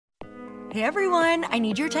Hey everyone, I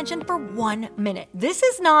need your attention for 1 minute. This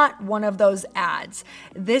is not one of those ads.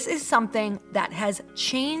 This is something that has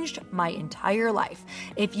changed my entire life.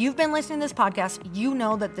 If you've been listening to this podcast, you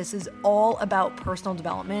know that this is all about personal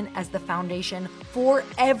development as the foundation for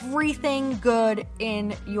everything good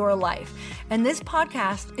in your life. And this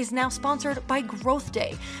podcast is now sponsored by Growth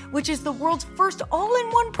Day, which is the world's first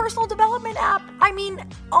all-in-one personal development app. I mean,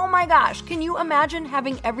 oh my gosh, can you imagine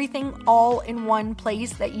having everything all in one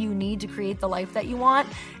place that you need to create the life that you want?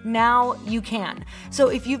 Now you can. So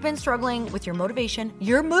if you've been struggling with your motivation,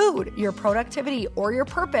 your mood, your productivity, or your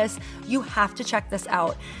purpose, you have to check this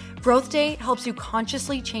out. Growth Day helps you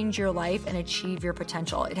consciously change your life and achieve your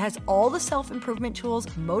potential. It has all the self-improvement tools,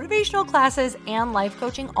 motivational classes, and life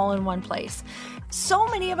coaching all in one place. So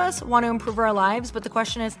many of us want to improve our lives, but the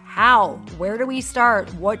question is how? Where do we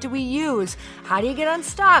start? What do we use? How do you get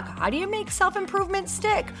unstuck? How do you make self-improvement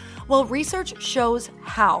stick? Well, research shows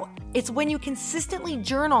how. It's when you consistently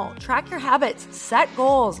journal, track your habits, set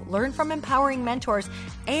goals, learn from empowering mentors,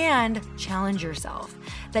 and challenge yourself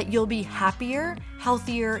that you'll be happier,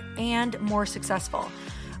 healthier, and more successful.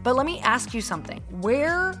 But let me ask you something.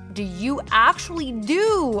 Where do you actually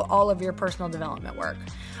do all of your personal development work?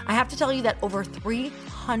 I have to tell you that over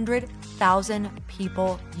 300,000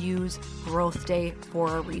 people use Growth Day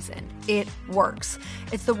for a reason. It works.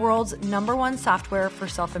 It's the world's #1 software for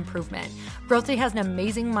self-improvement. Growth Day has an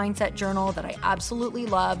amazing mindset journal that I absolutely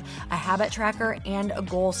love, a habit tracker, and a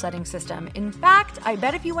goal-setting system. In fact, I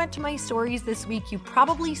bet if you went to my stories this week, you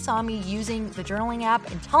probably saw me using the journaling app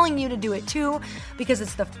and telling you to do it too, because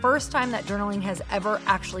it's the first time that journaling has ever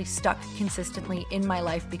actually stuck consistently in my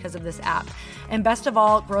life because of this app. And best of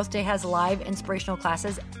all, Growth Day has live inspirational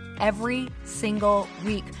classes every single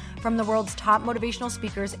week from the world's top motivational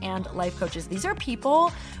speakers and life coaches. These are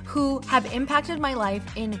people who have impacted my life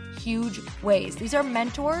in huge ways. These are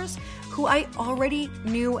mentors who I already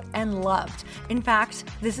knew and loved. In fact,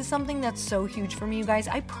 this is something that's so huge for me, you guys.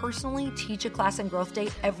 I personally teach a class in Growth Day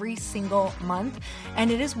every single month,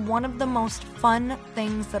 and it is one of the most fun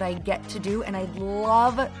things that I get to do, and I'd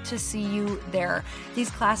love to see you there.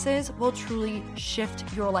 These classes will truly shift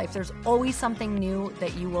your life. There's always something new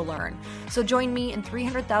that you will learn. So join me and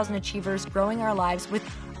 300,000 achievers growing our lives with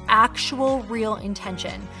actual real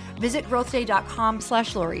intention. Visit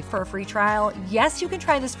growthday.com/Lori for a free trial. Yes, you can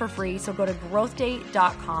try this for free. So go to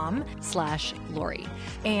growthday.com/Lori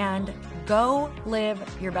and go live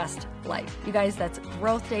your best life. You guys, that's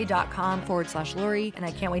growthday.com/Lori. And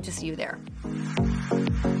I can't wait to see you there.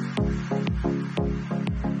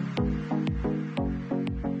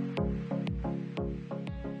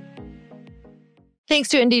 Thanks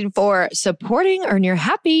to Indeed for supporting Earn Your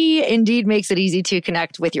Happy. Indeed makes it easy to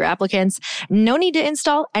connect with your applicants. No need to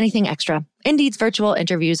install anything extra. Indeed's virtual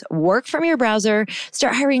interviews work from your browser.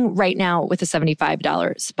 Start hiring right now with a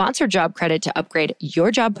 $75 sponsored job credit to upgrade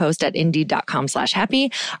your job post at Indeed.com/happy.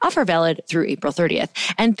 Offer valid through April 30th.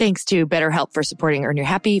 And thanks to BetterHelp for supporting Earn Your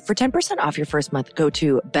Happy. For 10% off your first month, go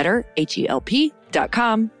to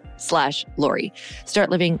betterhelp.com/Lori. Start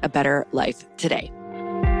living a better life today.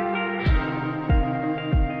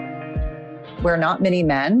 We're not many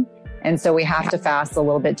men, and so we have to fast a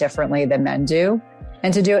little bit differently than men do,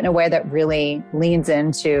 and to do it in a way that really leans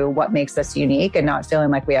into what makes us unique and not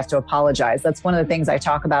feeling like we have to apologize. That's one of the things I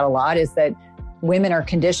talk about a lot, is that women are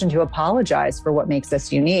conditioned to apologize for what makes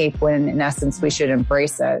us unique, when in essence, we should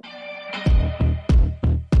embrace it.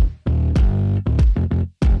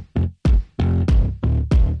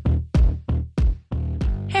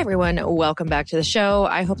 Hey everyone, welcome back to the show.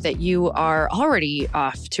 I hope that you are already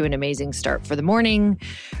off to an amazing start for the morning,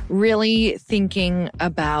 really thinking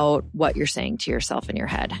about what you're saying to yourself in your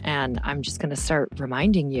head. And I'm just going to start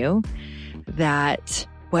reminding you that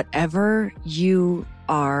whatever you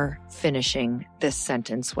are finishing this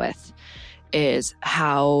sentence with is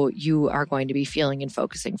how you are going to be feeling and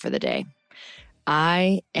focusing for the day.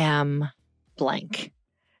 I am blank.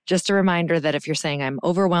 Just a reminder that if you're saying I'm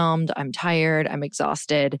overwhelmed, I'm tired, I'm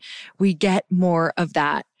exhausted, we get more of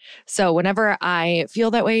that. So whenever I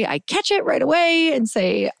feel that way, I catch it right away and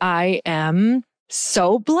say, I am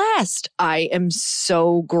so blessed. I am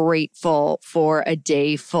so grateful for a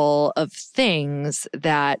day full of things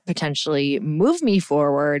that potentially move me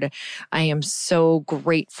forward. I am so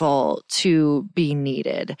grateful to be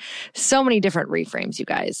needed. So many different reframes, you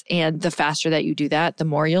guys. And the faster that you do that, the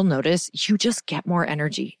more you'll notice you just get more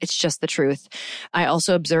energy. It's just the truth. I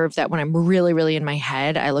also observe that when I'm really, really in my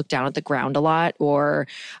head, I look down at the ground a lot, or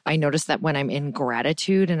I notice that when I'm in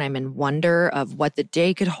gratitude and I'm in wonder of what the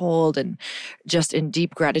day could hold and just just in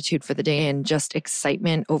deep gratitude for the day and just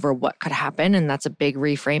excitement over what could happen. And that's a big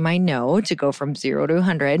reframe, I know, to go from 0 to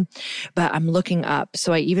 100. But I'm looking up.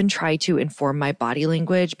 So I even try to inform my body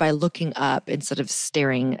language by looking up instead of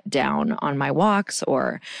staring down on my walks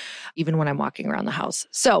or even when I'm walking around the house.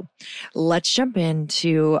 So let's jump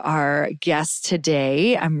into our guest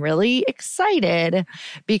today. I'm really excited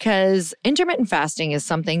because intermittent fasting is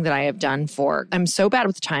something that I have done I'm so bad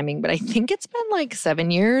with timing, but I think it's been like 7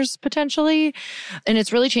 years potentially. And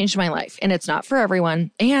it's really changed my life, and it's not for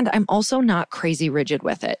everyone. And I'm also not crazy rigid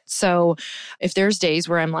with it. So if there's days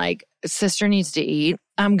where I'm like, sister needs to eat,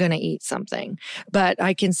 I'm going to eat something. But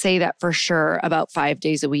I can say that for sure about 5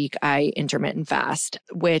 days a week, I intermittent fast,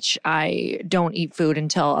 which I don't eat food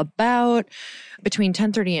until about between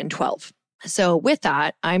 10:30 and 12. So with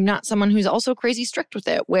that, I'm not someone who's also crazy strict with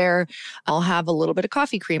it, where I'll have a little bit of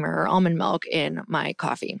coffee creamer or almond milk in my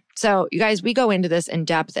coffee. So you guys, we go into this in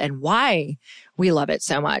depth and why we love it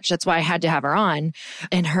so much. That's why I had to have her on.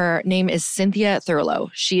 And her name is Cynthia Thurlow.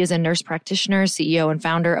 She is a nurse practitioner, CEO, and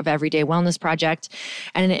founder of Everyday Wellness Project,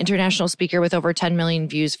 and an international speaker with over 10 million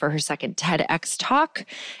views for her second TEDx talk,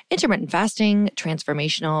 Intermittent Fasting,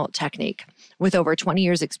 Transformational Technique. With over 20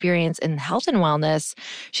 years experience in health and wellness,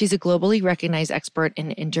 she's a globally recognized expert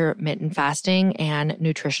in intermittent fasting and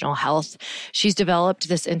nutritional health. She's developed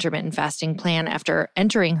this intermittent fasting plan after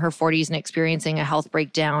entering her 40s and experiencing a health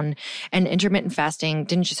breakdown. And intermittent fasting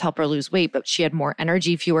didn't just help her lose weight, but she had more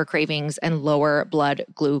energy, fewer cravings, and lower blood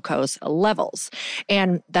glucose levels.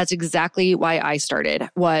 And that's exactly why I started,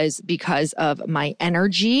 was because of my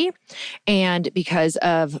energy and because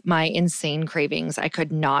of my insane cravings. I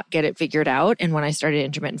could not get it figured out. And when I started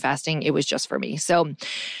intermittent fasting, it was just for me. So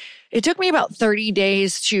it took me about 30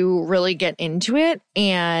 days to really get into it.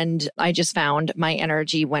 And I just found my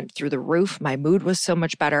energy went through the roof. My mood was so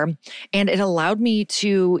much better. And it allowed me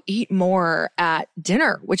to eat more at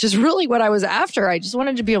dinner, which is really what I was after. I just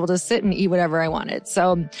wanted to be able to sit and eat whatever I wanted.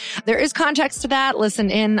 So there is context to that. Listen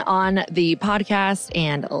in on the podcast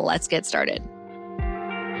and let's get started.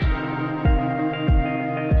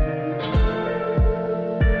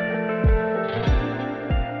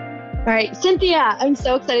 All right, Cynthia, I'm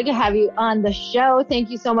so excited to have you on the show. Thank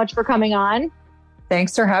you so much for coming on.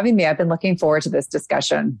 Thanks for having me. I've been looking forward to this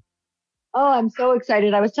discussion. Oh, I'm so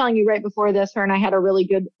excited. I was telling you right before this, her and I had a really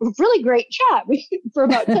great chat for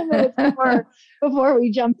about 10 minutes before we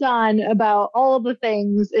jumped on about all of the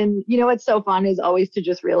things. And you know, what's so fun is always to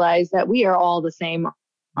just realize that we are all the same,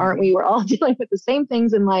 aren't we? We're all dealing with the same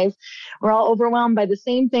things in life. We're all overwhelmed by the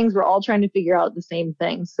same things. We're all trying to figure out the same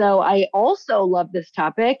things. So I also love this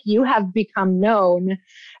topic. You have become known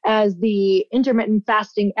as the intermittent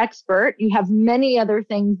fasting expert. You have many other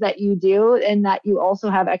things that you do and that you also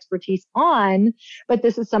have expertise on, but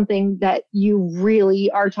this is something that you really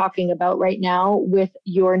are talking about right now with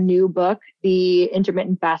your new book, The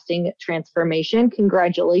Intermittent Fasting Transformation.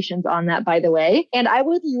 Congratulations on that, by the way. And I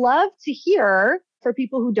would love to hear, for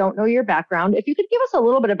people who don't know your background, if you could give us a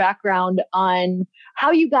little bit of background on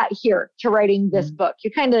how you got here to writing this book.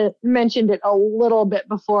 You kind of mentioned it a little bit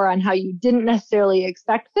before on how you didn't necessarily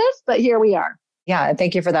expect this, but here we are. Yeah,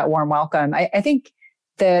 thank you for that warm welcome. I think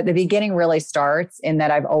the beginning really starts in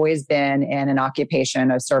that I've always been in an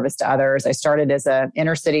occupation of service to others. I started as an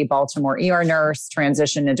inner city Baltimore ER nurse,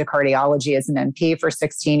 transitioned into cardiology as an NP for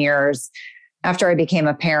 16 years. After I became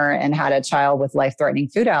a parent and had a child with life-threatening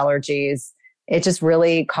food allergies, it just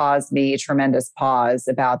really caused me tremendous pause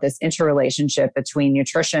about this interrelationship between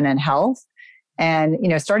nutrition and health. And,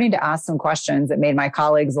 starting to ask some questions that made my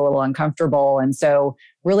colleagues a little uncomfortable. And so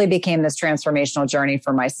really became this transformational journey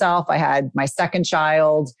for myself. I had my second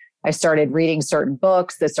child. I started reading certain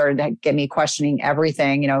books that started to get me questioning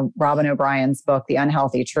everything. Robin O'Brien's book, The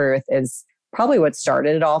Unhealthy Truth, is probably what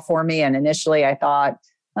started it all for me. And initially I thought,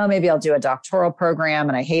 oh, maybe I'll do a doctoral program.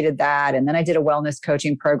 And I hated that. And then I did a wellness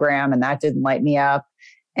coaching program and that didn't light me up.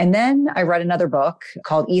 And then I read another book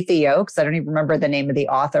called Eat the Yolks. I don't even remember the name of the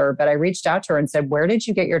author, but I reached out to her and said, where did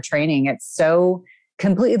you get your training? It's so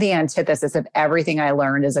completely the antithesis of everything I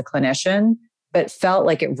learned as a clinician, but felt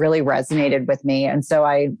like it really resonated with me. And so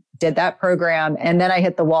I did that program. And then I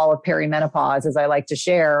hit the wall of perimenopause, as I like to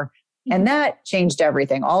share. And that changed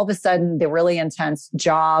everything. All of a sudden, the really intense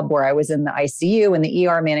job where I was in the ICU and the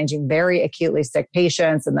ER managing very acutely sick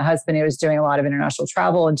patients, and the husband who was doing a lot of international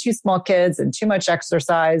travel and 2 small kids and too much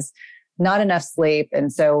exercise, not enough sleep.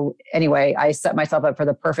 And so anyway, I set myself up for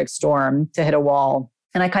the perfect storm to hit a wall.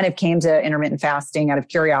 And I kind of came to intermittent fasting out of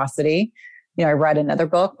curiosity. I read another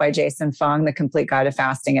book by Jason Fung, The Complete Guide to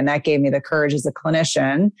Fasting, and that gave me the courage as a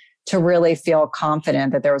clinician to really feel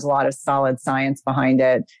confident that there was a lot of solid science behind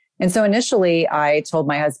it. And so initially I told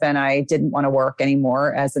my husband I didn't want to work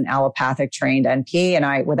anymore as an allopathic trained NP.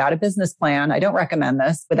 And without a business plan, I don't recommend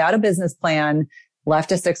this, without a business plan,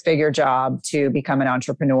 left a 6-figure job to become an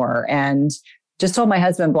entrepreneur and just told my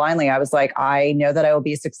husband blindly, I was like, I know that I will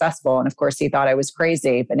be successful. And of course, he thought I was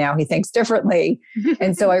crazy, but now he thinks differently.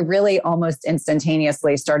 And so I really almost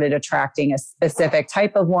instantaneously started attracting a specific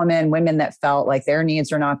type of women that felt like their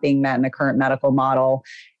needs are not being met in the current medical model.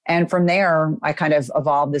 And from there, I kind of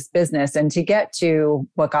evolved this business. And to get to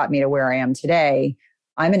what got me to where I am today,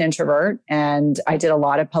 I'm an introvert and I did a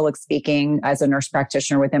lot of public speaking as a nurse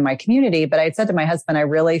practitioner within my community. But I had said to my husband, I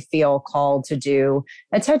really feel called to do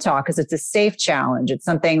a TED Talk because it's a safe challenge. It's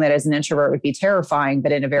something that as an introvert would be terrifying,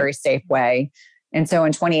 but in a very safe way. And so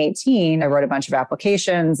in 2018, I wrote a bunch of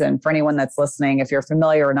applications. And for anyone that's listening, if you're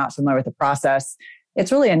familiar or not familiar with the process,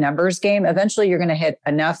 it's really a numbers game. Eventually, you're going to hit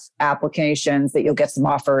enough applications that you'll get some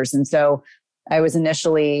offers. And so I was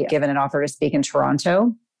initially given an offer to speak in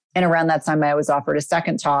Toronto. And around that time, I was offered a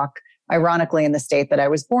second talk, ironically, in the state that I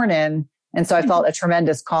was born in. And so I felt a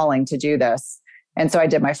tremendous calling to do this. And so I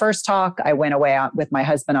did my first talk. I went away with my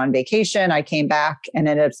husband on vacation. I came back and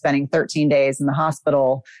ended up spending 13 days in the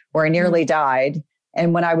hospital where I nearly died.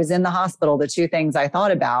 And when I was in the hospital, the two things I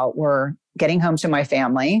thought about were getting home to my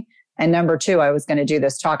family. And number two, I was going to do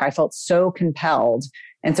this talk. I felt so compelled.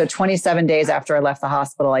 And so 27 days after I left the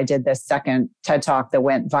hospital, I did this second TED Talk that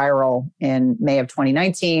went viral in May of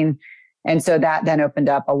 2019. And so that then opened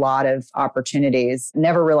up a lot of opportunities,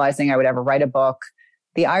 never realizing I would ever write a book.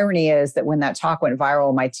 The irony is that when that talk went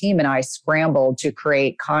viral, my team and I scrambled to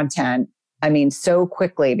create content. I mean, so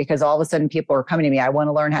quickly, because all of a sudden people were coming to me, I want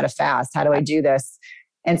to learn how to fast. How do I do this?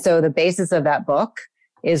 And so the basis of that book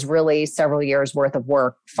is really several years worth of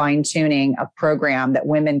work, fine-tuning a program that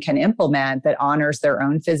women can implement that honors their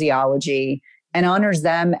own physiology and honors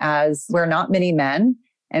them as we're not many men.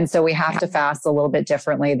 And so we have to fast a little bit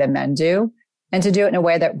differently than men do. And to do it in a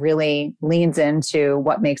way that really leans into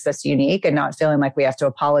what makes us unique and not feeling like we have to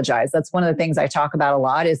apologize. That's one of the things I talk about a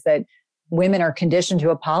lot is that women are conditioned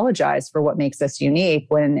to apologize for what makes us unique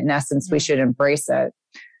when in essence, we should embrace it.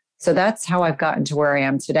 So that's how I've gotten to where I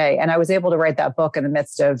am today. And I was able to write that book in the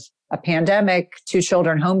midst of a pandemic, 2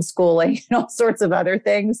 children homeschooling, and all sorts of other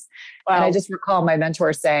things. Wow. And I just recall my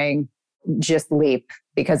mentor saying, just leap,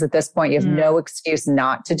 because at this point, you have no excuse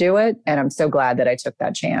not to do it. And I'm so glad that I took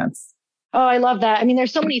that chance. Oh, I love that. I mean,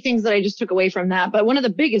 there's so many things that I just took away from that. But one of the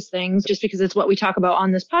biggest things, just because it's what we talk about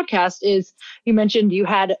on this podcast, is you mentioned you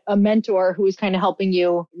had a mentor who was kind of helping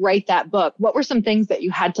you write that book. What were some things that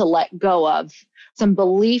you had to let go of? Some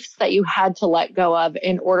beliefs that you had to let go of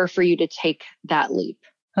in order for you to take that leap?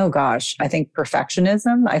 Oh gosh, I think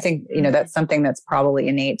perfectionism. I think, that's something that's probably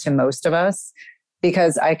innate to most of us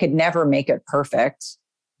because I could never make it perfect.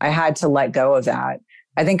 I had to let go of that.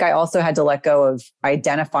 I think I also had to let go of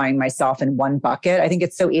identifying myself in one bucket. I think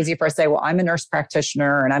it's so easy for us to say, well, I'm a nurse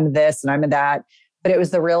practitioner and I'm this and I'm that. But it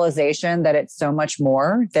was the realization that it's so much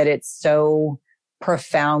more, that it's so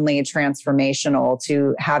profoundly transformational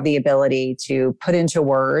to have the ability to put into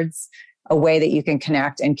words a way that you can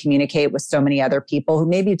connect and communicate with so many other people who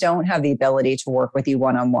maybe don't have the ability to work with you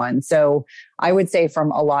one-on-one. So I would say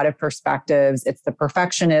from a lot of perspectives, it's the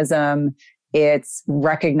perfectionism, it's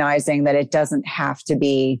recognizing that it doesn't have to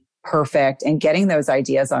be perfect and getting those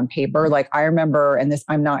ideas on paper. Like I remember, and this,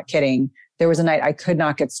 I'm not kidding, there was a night I could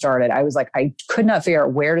not get started. I was like, I could not figure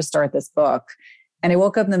out where to start this book. And I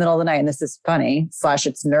woke up in the middle of the night, and this is funny /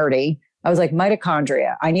 it's nerdy. I was like,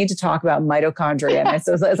 mitochondria. I need to talk about mitochondria. And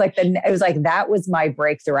so it was like, that was my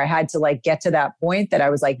breakthrough. I had to get to that point that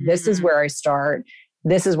I was like, this is where I start.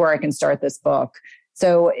 This is where I can start this book.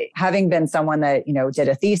 So having been someone that, did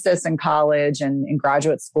a thesis in college and in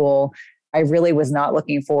graduate school, I really was not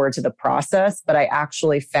looking forward to the process, but I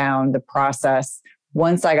actually found the process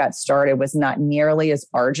once I got started was not nearly as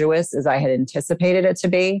arduous as I had anticipated it to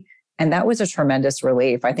be. And that was a tremendous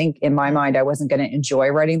relief. I think in my mind, I wasn't going to enjoy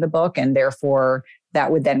writing the book. And therefore,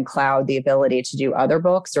 that would then cloud the ability to do other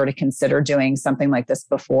books or to consider doing something like this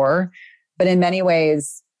before. But in many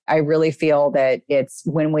ways, I really feel that it's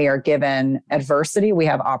when we are given adversity, we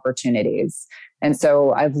have opportunities. And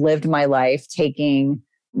so I've lived my life taking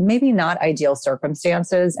maybe not ideal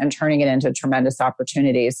circumstances and turning it into tremendous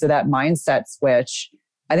opportunities. So that mindset switch,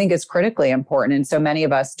 I think, is critically important. And so many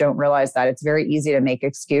of us don't realize that it's very easy to make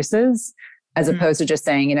excuses as opposed to just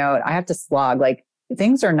saying, I have to slog. Like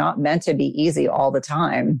things are not meant to be easy all the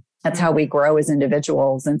time. That's how we grow as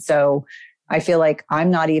individuals. And so I feel like I'm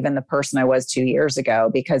not even the person I was 2 years ago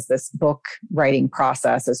because this book writing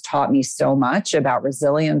process has taught me so much about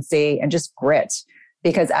resiliency and just grit.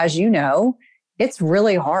 Because as you know, it's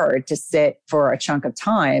really hard to sit for a chunk of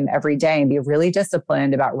time every day and be really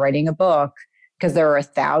disciplined about writing a book because there are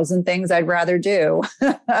 1,000 things I'd rather do.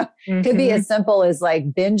 Could be as simple as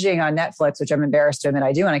like binging on Netflix, which I'm embarrassed to admit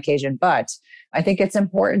I do on occasion. But I think it's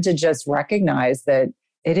important to just recognize that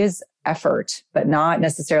it is effort, but not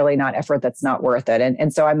necessarily not effort that's not worth it.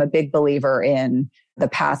 And so I'm a big believer in the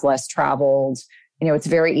path less traveled. You know, it's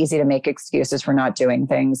very easy to make excuses for not doing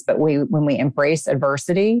things, but when we embrace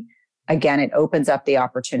adversity, again, it opens up the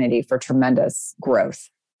opportunity for tremendous growth.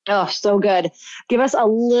 Oh, so good. Give us a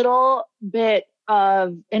little bit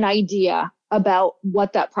of an idea about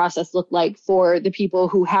what that process looked like for the people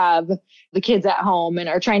who have the kids at home and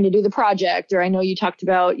are trying to do the project. Or I know you talked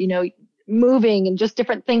about, moving and just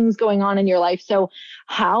different things going on in your life. So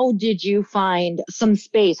how did you find some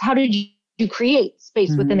space? How did you create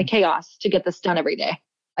space within the chaos to get this done every day?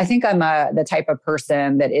 I think I'm the type of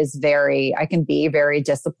person that is I can be very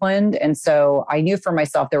disciplined. And so I knew for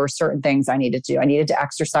myself, there were certain things I needed to do. I needed to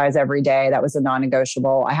exercise every day. That was a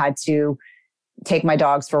non-negotiable. I had to take my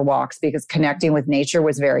dogs for walks because connecting with nature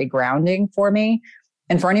was very grounding for me.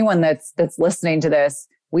 And for anyone that's listening to this,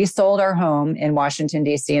 we sold our home in Washington,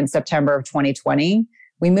 D.C. in September of 2020.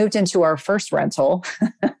 We moved into our first rental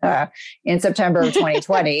in September of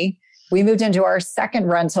 2020. We moved into our second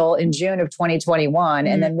rental in June of 2021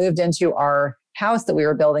 and then moved into our house that we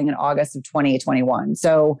were building in August of 2021.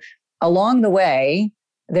 So along the way,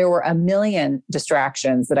 there were a million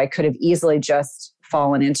distractions that I could have easily just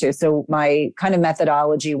fallen into. So my kind of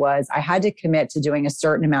methodology was I had to commit to doing a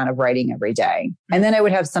certain amount of writing every day. And then I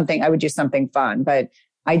would do something fun, but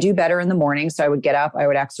I do better in the morning. So I would get up, I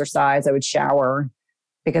would exercise, I would shower,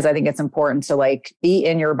 because I think it's important to be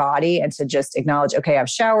in your body and to just acknowledge, okay, I've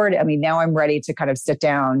showered. I mean, now I'm ready to kind of sit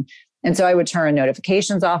down. And so I would turn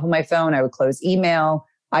notifications off of my phone. I would close email.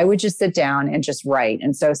 I would just sit down and just write.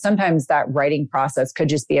 And so sometimes that writing process could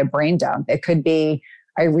just be a brain dump. It could be,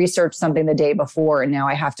 I researched something the day before and now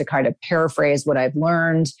I have to kind of paraphrase what I've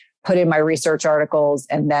learned, put in my research articles,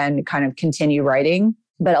 and then kind of continue writing.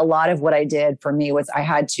 But a lot of what I did for me was I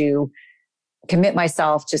had to commit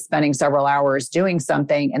myself to spending several hours doing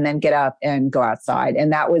something and then get up and go outside.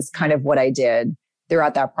 And that was kind of what I did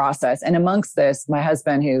throughout that process. And amongst this, my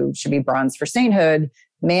husband, who should be bronze for sainthood,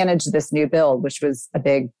 managed this new build, which was a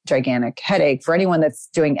big, gigantic headache. For anyone that's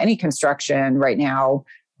doing any construction right now,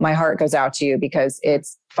 my heart goes out to you because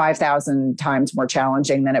it's 5,000 times more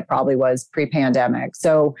challenging than it probably was pre-pandemic.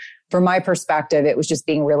 So from my perspective, it was just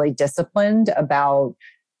being really disciplined about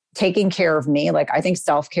taking care of me. I think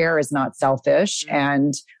self-care is not selfish.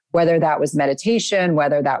 And whether that was meditation,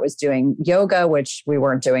 whether that was doing yoga, which we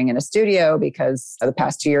weren't doing in a studio because the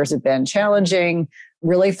past 2 years have been challenging,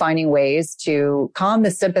 really finding ways to calm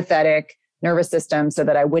the sympathetic nervous system so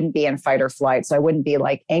that I wouldn't be in fight or flight. So I wouldn't be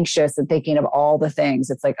anxious and thinking of all the things.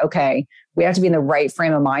 It's okay, we have to be in the right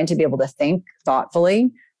frame of mind to be able to think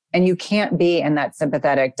thoughtfully. And you can't be in that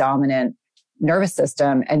sympathetic dominant nervous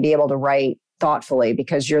system and be able to write thoughtfully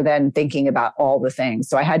because you're then thinking about all the things.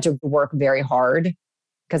 So I had to work very hard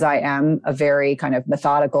because I am a very kind of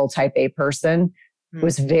methodical type A person. It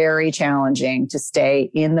was very challenging to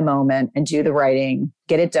stay in the moment and do the writing,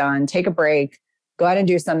 get it done, take a break, go out and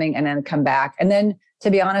do something, and then come back. And then,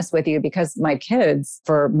 to be honest with you, because my kids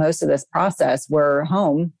for most of this process were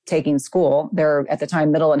home taking school, they're at the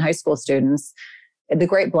time middle and high school students. The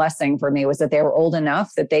great blessing for me was that they were old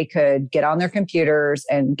enough that they could get on their computers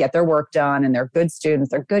and get their work done, and they're good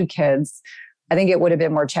students, they're good kids. I think it would have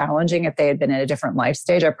been more challenging if they had been in a different life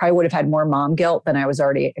stage. I probably would have had more mom guilt than I was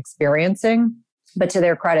already experiencing. But to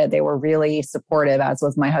their credit, they were really supportive, as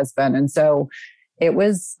was my husband. And so it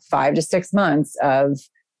was 5 to 6 months of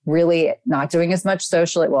really not doing as much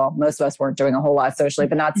socially. Well, most of us weren't doing a whole lot socially,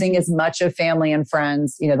 but not seeing as much of family and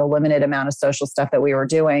friends, the limited amount of social stuff that we were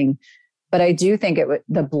doing. But I do think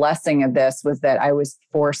the blessing of this was that I was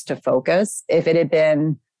forced to focus. If it had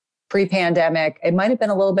been pre-pandemic, it might have been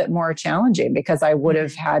a little bit more challenging because I would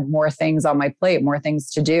have had more things on my plate, more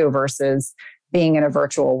things to do versus being in a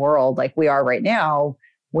virtual world like we are right now,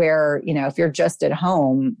 where, if you're just at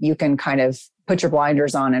home, you can kind of put your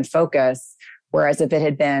blinders on and focus. Whereas if it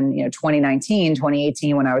had been, 2019,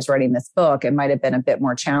 2018, when I was writing this book, it might have been a bit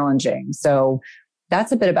more challenging. So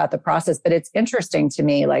that's a bit about the process, but it's interesting to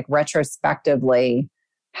me, retrospectively,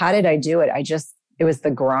 how did I do it? It was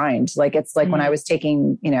the grind. It's when I was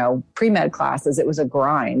taking, pre-med classes, it was a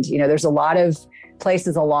grind. There's a lot of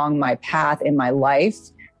places along my path in my life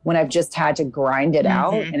when I've just had to grind it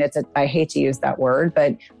out. And I hate to use that word,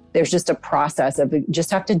 but there's just a process of you just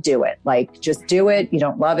have to do it. Just do it. You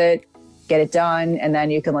don't love it, get it done. And then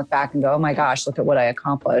you can look back and go, oh my gosh, look at what I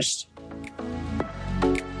accomplished.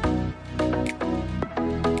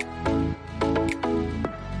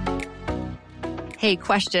 Hey,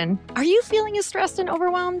 question. Are you feeling as stressed and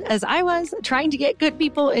overwhelmed as I was trying to get good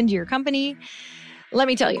people into your company? Let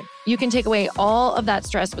me tell you, you can take away all of that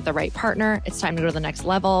stress with the right partner. It's time to go to the next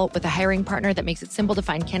level with a hiring partner that makes it simple to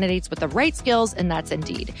find candidates with the right skills, and that's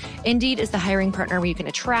Indeed. Indeed is the hiring partner where you can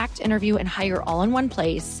attract, interview, and hire all in one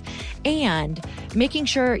place, and making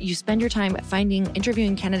sure you spend your time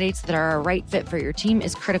interviewing candidates that are a right fit for your team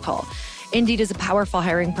is critical. Indeed is a powerful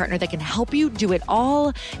hiring partner that can help you do it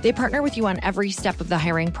all. They partner with you on every step of the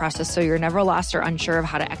hiring process, so you're never lost or unsure of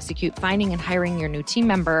how to execute finding and hiring your new team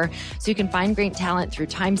member, so you can find great talent through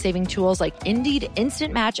time-saving tools like Indeed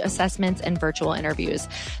Instant Match assessments and virtual interviews.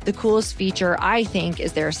 The coolest feature, I think,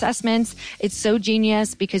 is their assessments. It's so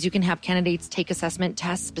genius because you can have candidates take assessment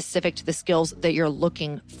tests specific to the skills that you're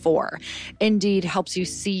looking for. Indeed helps you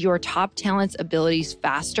see your top talent's abilities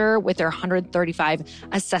faster with their 135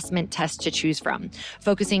 assessment tests to choose from,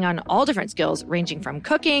 focusing on all different skills ranging from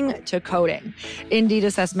cooking to coding. Indeed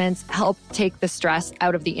assessments help take the stress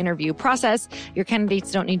out of the interview process. Your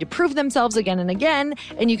candidates don't need to prove themselves again and again,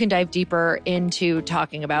 and you can dive deeper into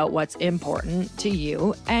talking about what's important to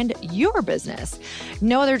you and your business.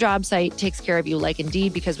 No other job site takes care of you like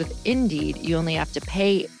Indeed, because with Indeed, you only have to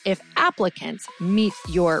pay if applicants meet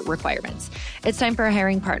your requirements. It's time for a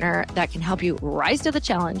hiring partner that can help you rise to the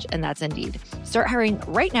challenge, and that's Indeed. Start hiring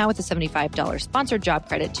right now with a $75 sponsored job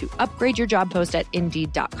credit to upgrade your job post at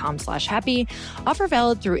Indeed.com/happy. Offer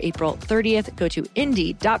valid through April 30th. Go to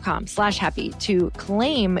Indeed.com/happy to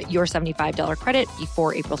claim your $75 credit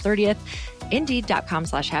before April 30th.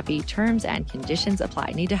 Indeed.com/happy. Terms and conditions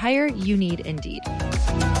apply. Need to hire? You need Indeed.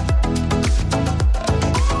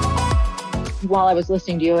 While I was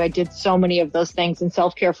listening to you, I did so many of those things, and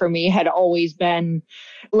self-care for me had always been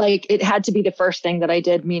like, it had to be the first thing that I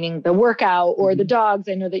did, meaning the workout or the dogs.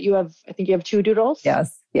 I know that I think you have 2 doodles.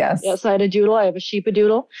 Yes. Yes, I had a doodle. I have a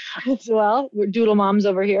sheepadoodle as well. We're doodle moms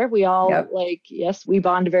over here. We all we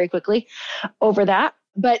bond very quickly over that.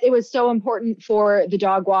 But it was so important for the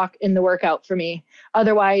dog walk and the workout for me.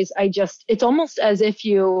 Otherwise, it's almost as if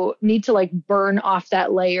you need to like burn off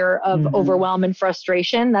that layer of overwhelm and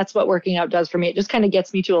frustration. That's what working out does for me. It just kind of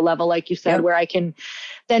gets me to a level, like you said, where I can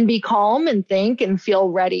then be calm and think and feel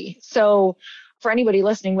ready. So for anybody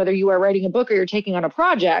listening, whether you are writing a book or you're taking on a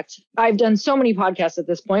project, I've done so many podcasts at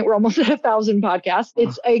this point. We're almost at 1,000 podcasts.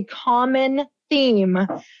 It's a common theme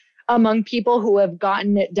among people who have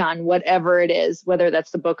gotten it done, whatever it is, whether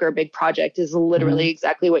that's the book or a big project, is literally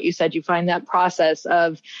exactly what you said. You find that process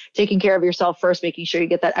of taking care of yourself first, making sure you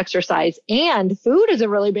get that exercise, and food is a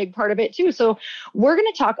really big part of it too. So we're going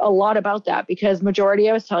to talk a lot about that, because majority,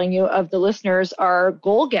 I was telling you, of the listeners are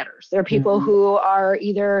goal getters. They're people who are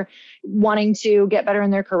either wanting to get better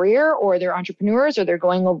in their career, or they're entrepreneurs, or they're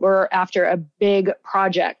going over after a big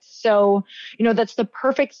project. So, that's the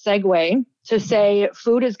perfect segue to say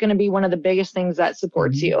food is going to be one of the biggest things that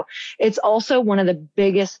supports you. It's also one of the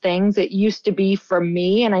biggest things. It used to be for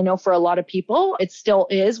me, and I know for a lot of people, it still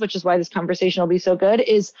is, which is why this conversation will be so good,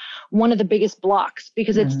 is one of the biggest blocks,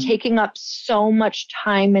 because it's taking up so much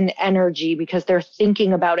time and energy, because they're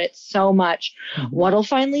thinking about it so much. What'll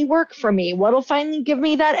finally work for me? What'll finally give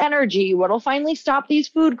me that energy? What'll finally stop these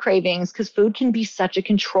food cravings? Because food can be such a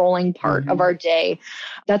controlling part of our day.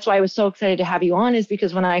 That's why I was so excited to have you on, is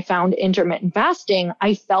because when I found intermittent fasting,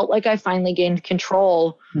 I felt like I finally gained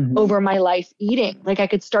control over my life eating. Like I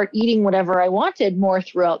could start eating whatever I wanted more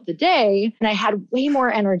throughout the day, and I had way more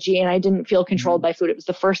energy, and I didn't feel controlled by food. It was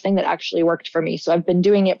the first thing that actually worked for me. So I've been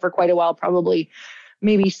doing it for quite a while, probably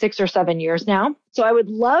maybe 6 or 7 years now. So I would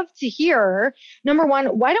love to hear, number one,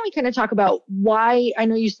 why don't we kind of talk about why? I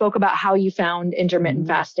know you spoke about how you found intermittent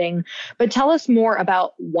fasting, but tell us more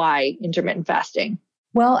about why intermittent fasting.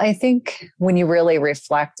 Well, I think when you really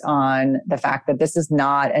reflect on the fact that this is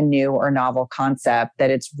not a new or novel concept, that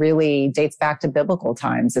it's really dates back to biblical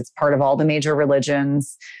times. It's part of all the major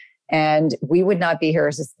religions. And we would not be here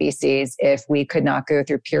as a species if we could not go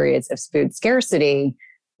through periods of food scarcity.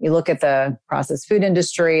 You look at the processed food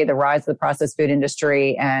industry, the rise of the processed food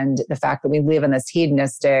industry, and the fact that we live in this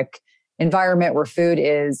hedonistic environment where food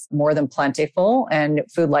is more than plentiful and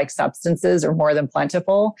food-like substances are more than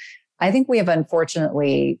plentiful. I think we have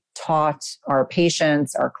unfortunately taught our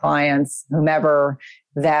patients, our clients, whomever,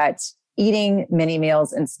 that eating mini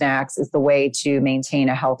meals and snacks is the way to maintain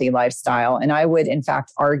a healthy lifestyle. And I would, in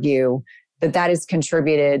fact, argue that that has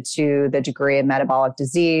contributed to the degree of metabolic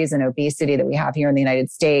disease and obesity that we have here in the United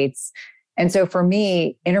States. And so for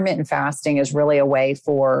me, intermittent fasting is really a way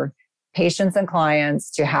for patients and clients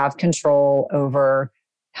to have control over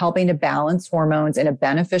helping to balance hormones in a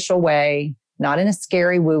beneficial way, not in a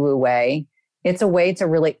scary woo-woo way, It's a way to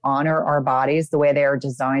really honor our bodies the way they are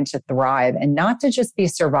designed to thrive and not to just be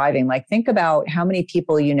surviving. Like, think about how many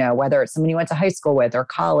people you know, whether it's someone you went to high school with or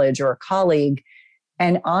college or a colleague.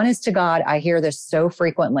 And honest to God, I hear this so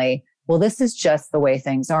frequently. Well, this is just the way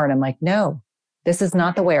things are. And I'm like, no, this is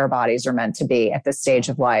not the way our bodies are meant to be at this stage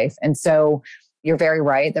of life. And so you're very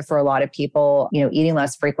right that for a lot of people, eating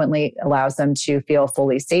less frequently allows them to feel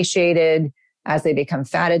fully satiated. As they become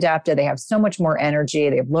fat adapted, they have so much more energy.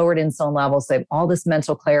 They have lowered insulin levels. They have all this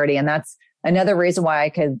mental clarity. And that's another reason why I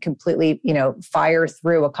could completely, fire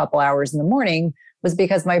through a couple hours in the morning, was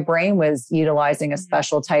because my brain was utilizing a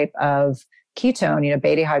special type of ketone,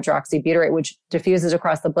 beta hydroxybutyrate, which diffuses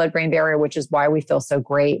across the blood-brain barrier, which is why we feel so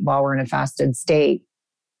great while we're in a fasted state.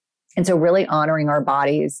 And so really honoring our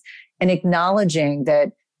bodies and acknowledging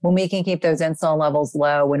that when we can keep those insulin levels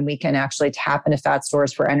low, when we can actually tap into fat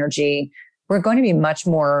stores for energy, we're going to be much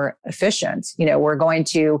more efficient. We're going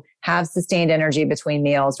to have sustained energy between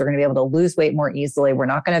meals. We're going to be able to lose weight more easily. We're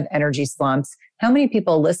not going to have energy slumps. How many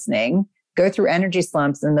people listening go through energy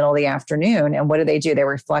slumps in the middle of the afternoon? And what do? They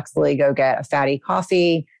reflexively go get a fatty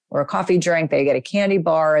coffee or a coffee drink. They get a candy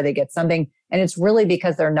bar, or they get something. And it's really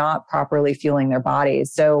because they're not properly fueling their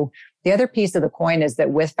bodies. So the other piece of the coin is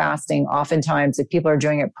that with fasting, oftentimes if people are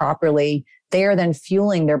doing it properly, they are then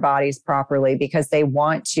fueling their bodies properly because they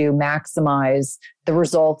want to maximize the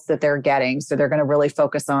results that they're getting. So they're going to really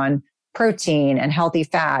focus on protein and healthy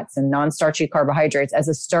fats and non-starchy carbohydrates as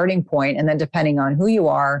a starting point. And then depending on who you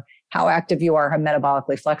are, how active you are, how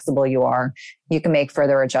metabolically flexible you are, you can make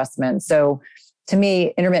further adjustments. So to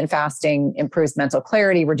me, intermittent fasting improves mental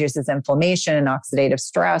clarity, reduces inflammation and oxidative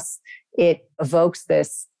stress. It evokes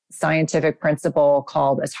this scientific principle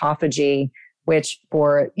called autophagy, which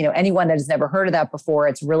for anyone that has never heard of that before,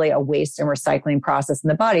 it's really a waste and recycling process in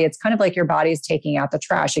the body. It's kind of like your body is taking out the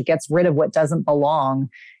trash. It gets rid of what doesn't belong.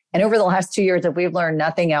 And over the last 2 years, if we've learned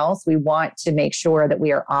nothing else, we want to make sure that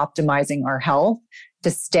we are optimizing our health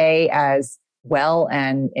to stay as well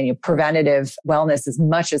and preventative wellness as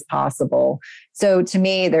much as possible. So to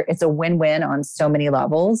me, it's a win-win on so many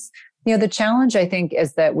levels. The challenge, I think,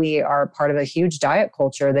 is that we are part of a huge diet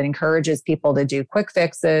culture that encourages people to do quick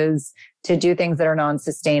fixes, to do things that are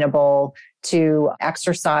non-sustainable, to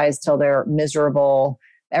exercise till they're miserable.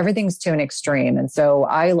 Everything's to an extreme. And so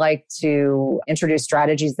I like to introduce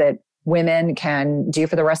strategies that women can do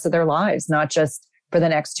for the rest of their lives, not just for the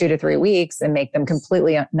next 2 to 3 weeks, and make them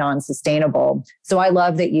completely non-sustainable. So I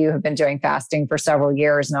love that you have been doing fasting for several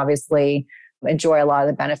years and obviously enjoy a lot of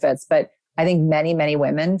the benefits. But I think many, many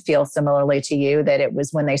women feel similarly to you, that it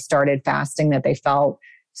was when they started fasting that they felt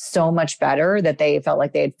so much better, that they felt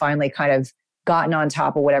like they had finally kind of gotten on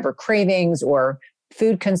top of whatever cravings or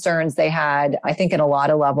food concerns they had. I think in a lot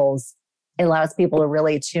of levels, it allows people to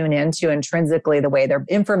really tune into intrinsically the way their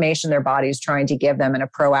information their body is trying to give them in a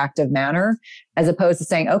proactive manner, as opposed to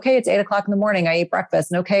saying, okay, it's 8 o'clock in the morning, I eat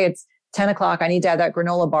breakfast. And okay, it's 10 o'clock, I need to have that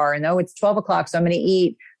granola bar. And oh, it's 12 o'clock, so I'm going to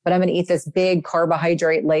eat, but I'm going to eat this big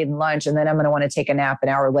carbohydrate laden lunch. And then I'm going to want to take a nap an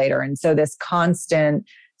hour later. And so this constant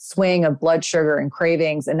swing of blood sugar and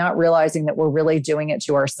cravings, and not realizing that we're really doing it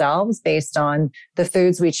to ourselves based on the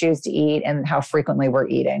foods we choose to eat and how frequently we're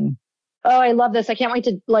eating. Oh, I love this. I can't wait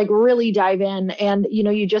to really dive in. And,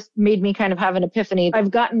 you just made me kind of have an epiphany.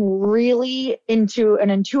 I've gotten really into an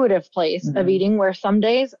intuitive place of eating where some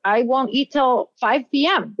days I won't eat till 5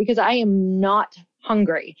 p.m. because I am not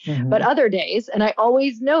hungry. But other days, and I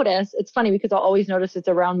always notice, it's funny because I'll always notice it's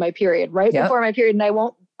around my period, right before my period. And I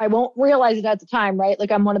won't realize it at the time, right?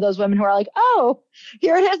 Like I'm one of those women who are like, oh,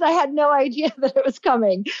 here it is. I had no idea that it was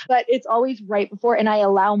coming, but it's always right before. And I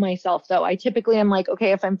allow myself, though. I typically am like,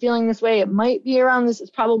 okay, if I'm feeling this way, it might be around this.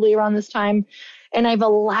 It's probably around this time. And I've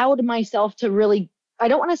allowed myself to really, I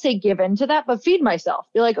don't want to say give in to that, but feed myself.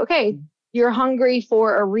 Be like, okay, you're hungry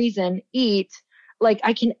for a reason, eat. Like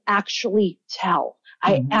I can actually tell.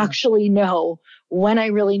 I actually know when I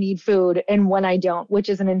really need food and when I don't, which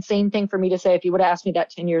is an insane thing for me to say. If you would have asked me that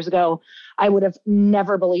 10 years ago, I would have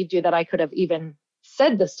never believed you that I could have even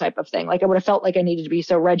said this type of thing. Like I would have felt like I needed to be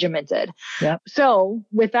so regimented. Yep. So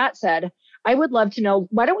with that said, I would love to know,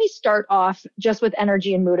 why don't we start off just with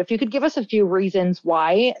energy and mood? If you could give us a few reasons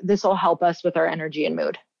why this will help us with our energy and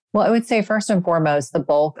mood. Well, I would say first and foremost, the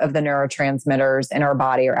bulk of the neurotransmitters in our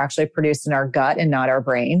body are actually produced in our gut and not our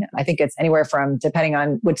brain. I think it's anywhere from, depending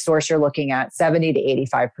on which source you're looking at, 70 to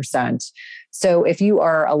 85%. So if you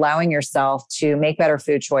are allowing yourself to make better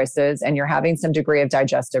food choices and you're having some degree of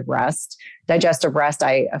digestive rest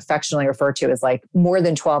I affectionately refer to as like more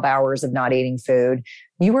than 12 hours of not eating food,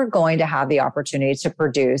 you are going to have the opportunity to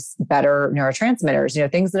produce better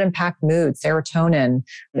neurotransmitters, things that impact mood. Serotonin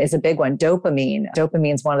is a big one.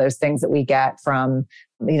 Dopamine is one of those things that we get from,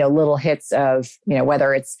 little hits of,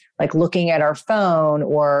 whether it's like looking at our phone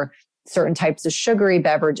or certain types of sugary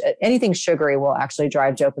beverage. Anything sugary will actually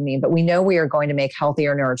drive dopamine, but we know we are going to make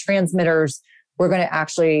healthier neurotransmitters. We're going to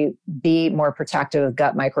actually be more protective of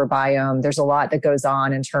gut microbiome. There's a lot that goes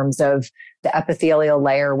on in terms of the epithelial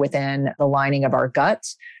layer within the lining of our gut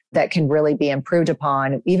that can really be improved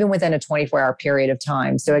upon even within a 24-hour period of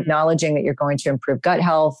time. So acknowledging that you're going to improve gut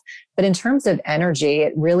health. But in terms of energy,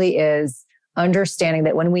 it really is understanding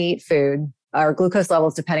that when we eat food, our glucose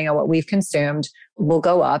levels, depending on what we've consumed, will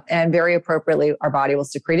go up, and very appropriately, our body will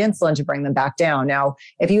secrete insulin to bring them back down. Now,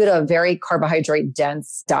 if you eat a very carbohydrate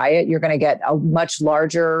dense diet, you're going to get a much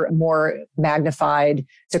larger, more magnified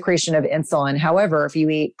secretion of insulin. However, if you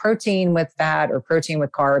eat protein with fat or protein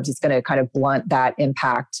with carbs, it's going to kind of blunt that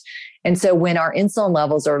impact. And so when our insulin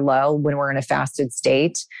levels are low, when we're in a fasted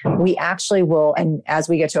state, we actually will, and as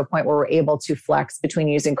we get to a point where we're able to flex between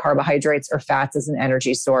using carbohydrates or fats as an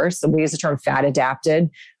energy source, so we use the term fat adapted,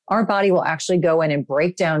 our body will actually go in and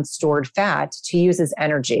break down stored fat to use as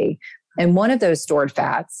energy. And one of those stored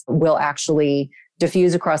fats will actually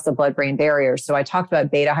diffuse across the blood-brain barrier. So I talked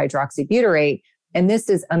about beta hydroxybutyrate, and this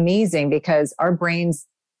is amazing because our brains,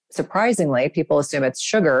 surprisingly, people assume it's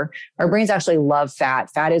sugar. Our brains actually love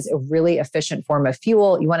fat. Fat is a really efficient form of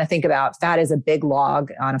fuel. You want to think about fat as a big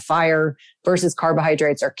log on a fire versus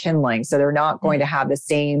carbohydrates are kindling. So they're not going to have the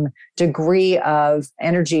same degree of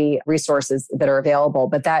energy resources that are available.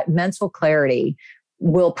 But that mental clarity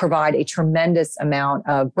will provide a tremendous amount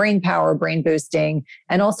of brain power, brain boosting,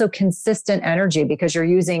 and also consistent energy because you're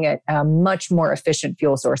using a much more efficient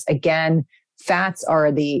fuel source. Again, fats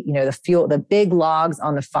are the fuel, the big logs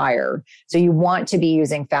on the fire. So you want to be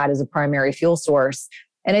using fat as a primary fuel source.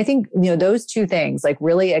 And I think, those two things, like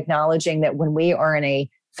really acknowledging that when we are in a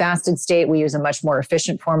fasted state, we use a much more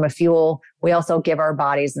efficient form of fuel. We also give our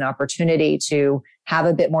bodies an opportunity to have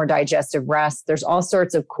a bit more digestive rest. There's all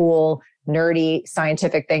sorts of cool, nerdy,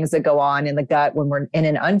 scientific things that go on in the gut when we're in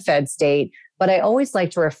an unfed state. But I always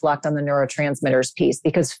like to reflect on the neurotransmitters piece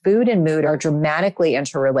because food and mood are dramatically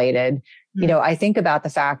interrelated. I think about the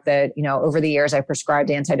fact that, over the years, I prescribed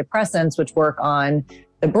antidepressants, which work on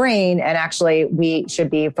the brain. And actually, we should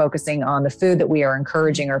be focusing on the food that we are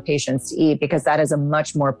encouraging our patients to eat, because that has a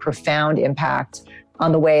much more profound impact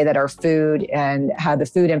on the way that our food and how the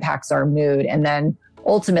food impacts our mood. And then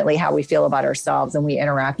ultimately how we feel about ourselves and we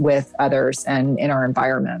interact with others and in our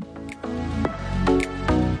environment.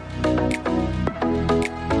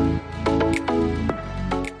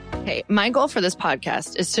 My goal for this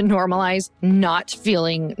podcast is to normalize not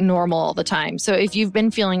feeling normal all the time. So if you've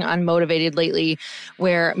been feeling unmotivated lately,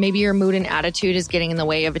 where maybe your mood and attitude is getting in the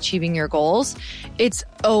way of achieving your goals, it's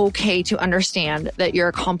okay to understand that you're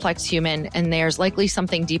a complex human and there's likely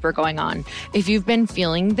something deeper going on. If you've been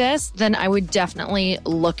feeling this, then I would definitely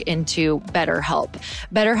look into BetterHelp.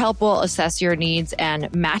 BetterHelp will assess your needs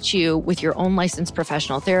and match you with your own licensed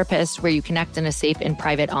professional therapist, where you connect in a safe and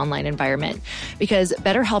private online environment. Because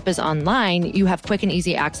BetterHelp is online, you have quick and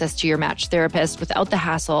easy access to your matched therapist without the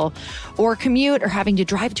hassle or commute or having to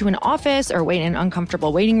drive to an office or wait in an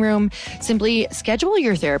uncomfortable waiting room. Simply schedule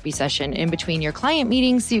your therapy session in between your client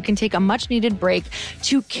meetings so you can take a much needed break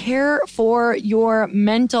to care for your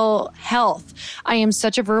mental health. I am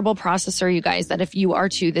such a verbal processor, you guys, that if you are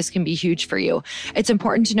too, this can be huge for you. It's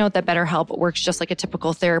important to note that BetterHelp works just like a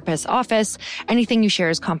typical therapist's office. Anything you share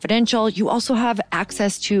is confidential. You also have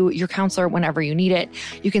access to your counselor whenever you need it.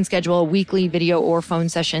 You can schedule weekly video or phone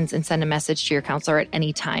sessions and send a message to your counselor at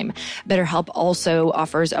any time. BetterHelp also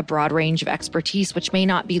offers a broad range of expertise, which may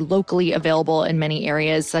not be locally available in many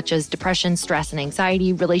areas, such as depression, stress, and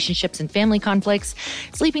anxiety, relationships and family conflicts,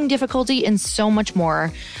 sleeping difficulty, and so much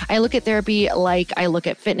more. I look at therapy like I look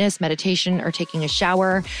at fitness, meditation, or taking a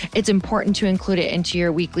shower. It's important to include it into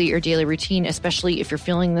your weekly or daily routine, especially if you're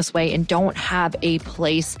feeling this way and don't have a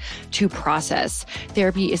place to process.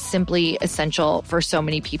 Therapy is simply essential for so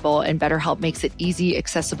many people, and BetterHelp makes it easy,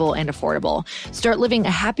 accessible, and affordable. Start living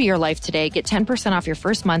a happier life today. Get 10% off your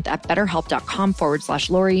first month at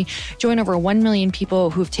betterhelp.com/Lori. Join over 1 million people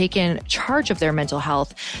who've taken charge of their mental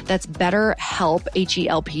health. That's BetterHelp,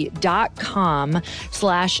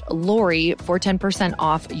 HELP.com/Lori for 10%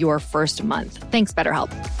 off your first month. Thanks, BetterHelp.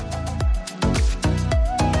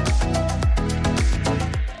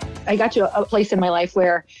 I got to a place in my life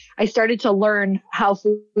where I started to learn how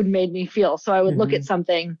food made me feel. So I would look at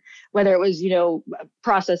something, whether it was,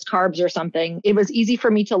 processed carbs or something. It was easy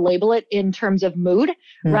for me to label it in terms of mood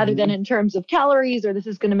rather than in terms of calories, or this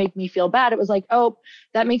is going to make me feel bad. It was like, oh,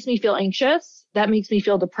 that makes me feel anxious. That makes me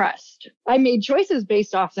feel depressed. I made choices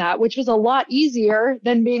based off that, which was a lot easier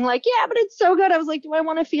than being like, yeah, but it's so good. I was like, do I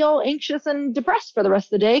want to feel anxious and depressed for the rest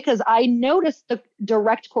of the day? Because I noticed the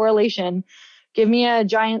direct correlation. Give me a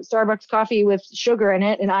giant Starbucks coffee with sugar in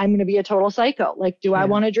it and I'm going to be a total psycho. Like, do I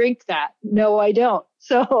want to drink that? No, I don't.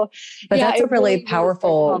 So, but that's a really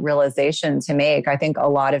powerful realization to make. I think a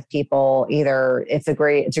lot of people, either it's a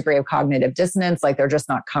great degree of cognitive dissonance, like they're just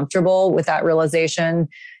not comfortable with that realization.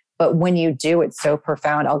 But when you do, it's so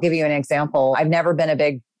profound. I'll give you an example. I've never been a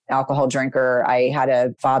big alcohol drinker. I had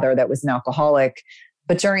a father that was an alcoholic.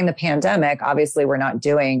 But during the pandemic, obviously, we're not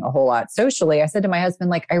doing a whole lot socially. I said to my husband,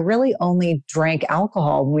 like, I really only drank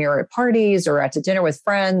alcohol when we were at parties or at dinner with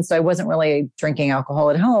friends. So I wasn't really drinking alcohol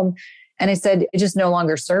at home. And I said, it just no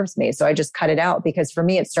longer serves me. So I just cut it out because for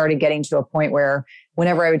me, it started getting to a point where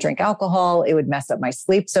whenever I would drink alcohol, it would mess up my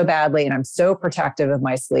sleep so badly. And I'm so protective of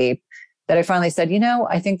my sleep that I finally said,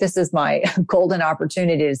 I think this is my golden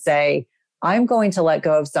opportunity to say, I'm going to let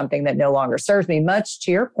go of something that no longer serves me, much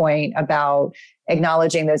to your point about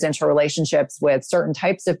acknowledging those interrelationships with certain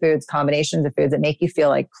types of foods, combinations of foods that make you feel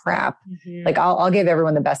like crap. Like I'll give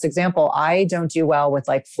everyone the best example. I don't do well with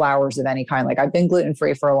like flours of any kind. Like I've been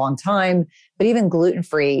gluten-free for a long time, but even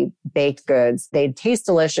gluten-free baked goods, they taste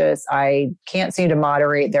delicious. I can't seem to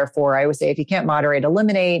moderate. Therefore, I always say, if you can't moderate,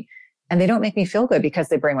 eliminate. And they don't make me feel good because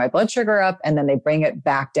they bring my blood sugar up and then they bring it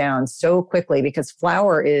back down so quickly because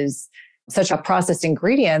flour is such a processed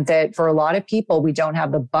ingredient that for a lot of people, we don't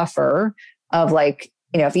have the buffer of like,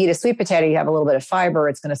 if you eat a sweet potato, you have a little bit of fiber,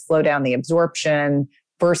 it's going to slow down the absorption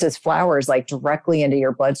versus flour is like directly into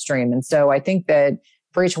your bloodstream. And so I think that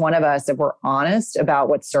for each one of us, if we're honest about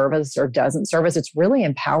what serves us or doesn't serve us, it's really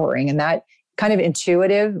empowering. And that kind of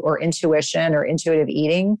intuitive or intuition or intuitive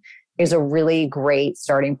eating is a really great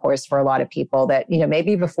starting point for a lot of people that,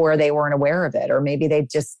 maybe before they weren't aware of it, or maybe they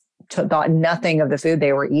just thought nothing of the food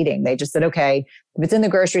they were eating. They just said, okay, if it's in the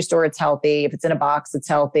grocery store, it's healthy. If it's in a box, it's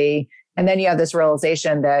healthy. And then you have this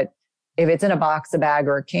realization that if it's in a box, a bag,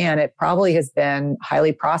 or a can, it probably has been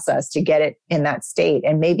highly processed to get it in that state.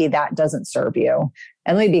 And maybe that doesn't serve you.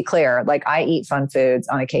 And let me be clear, like I eat fun foods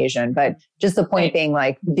on occasion, but just the point being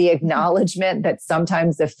like the acknowledgement that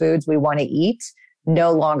sometimes the foods we want to eat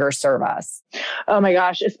no longer serve us. Oh my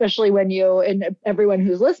gosh, especially when and everyone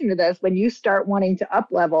who's listening to this, when you start wanting to up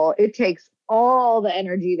level, it takes all the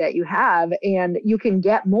energy that you have and you can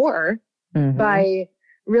get more by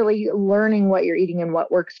really learning what you're eating and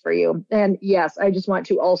what works for you. And yes, I just want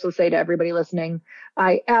to also say to everybody listening,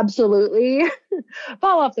 I absolutely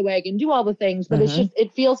fall off the wagon, do all the things, but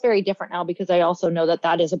it feels very different now because I also know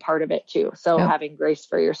that is a part of it too. So having grace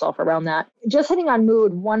for yourself around that. Just hitting on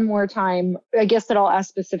mood one more time, I guess that I'll ask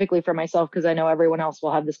specifically for myself because I know everyone else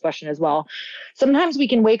will have this question as well. Sometimes we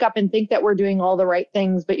can wake up and think that we're doing all the right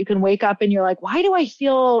things, but you can wake up and you're like, why do I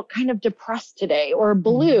feel kind of depressed today or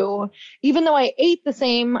blue? Even though I ate the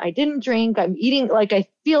same, I didn't drink, I'm eating, like I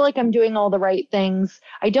feel like I'm doing all the right things.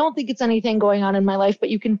 I don't think it's anything going on in my life, but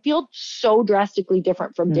you can feel so drastically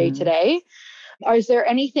different from day to day. Is there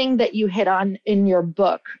anything that you hit on in your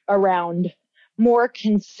book around more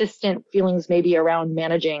consistent feelings, maybe around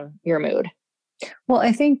managing your mood? Well,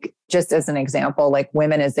 I think just as an example, like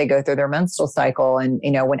women, as they go through their menstrual cycle and,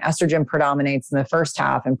 when estrogen predominates in the first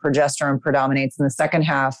half and progesterone predominates in the second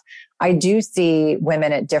half, I do see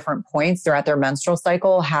women at different points throughout their menstrual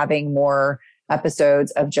cycle having more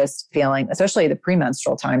episodes of just feeling, especially the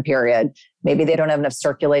premenstrual time period. Maybe they don't have enough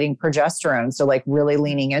circulating progesterone. So like really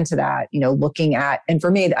leaning into that, looking at, and for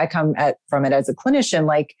me, I come from it as a clinician,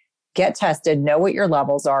 like get tested, know what your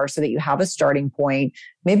levels are so that you have a starting point.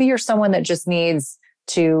 Maybe you're someone that just needs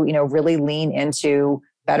to, really lean into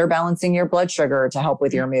better balancing your blood sugar to help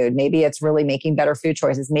with your mood. Maybe it's really making better food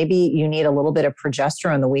choices. Maybe you need a little bit of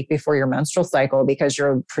progesterone the week before your menstrual cycle because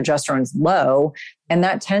your progesterone's low. And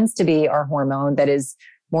that tends to be our hormone that is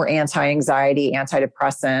more anti-anxiety,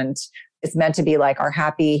 antidepressant. It's meant to be like our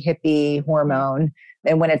happy, hippie hormone.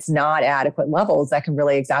 And when it's not adequate levels, that can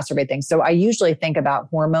really exacerbate things. So I usually think about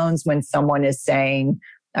hormones when someone is saying,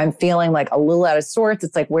 I'm feeling like a little out of sorts.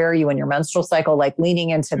 It's like, where are you in your menstrual cycle? Like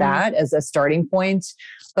leaning into that as a starting point,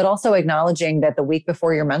 but also acknowledging that the week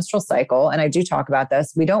before your menstrual cycle, and I do talk about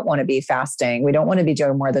this, we don't want to be fasting. We don't want to be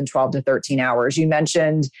doing more than 12 to 13 hours. You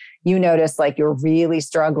mentioned, you noticed like you're really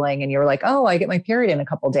struggling and you're like, oh, I get my period in a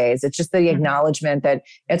couple of days. It's just the acknowledgement that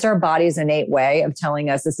it's our body's innate way of telling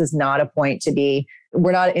us this is not a point to be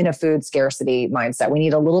we're not in a food scarcity mindset. We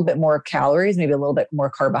need a little bit more calories, maybe a little bit more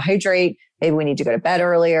carbohydrate. Maybe we need to go to bed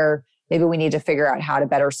earlier. Maybe we need to figure out how to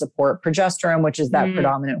better support progesterone, which is that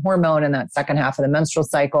predominant hormone in that second half of the menstrual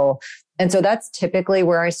cycle. And so that's typically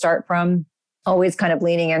where I start from, always kind of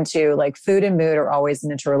leaning into like food and mood are always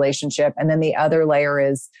an interrelationship. And then the other layer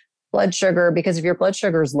is blood sugar, because if your blood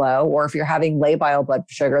sugar is low, or if you're having labile blood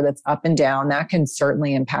sugar that's up and down, that can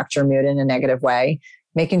certainly impact your mood in a negative way.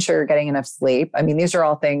 Making sure you're getting enough sleep. I mean, these are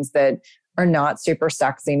all things that are not super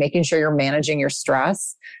sexy. Making sure you're managing your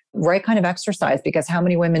stress, right kind of exercise, because how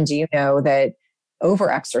many women do you know that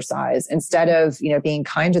over-exercise instead of, being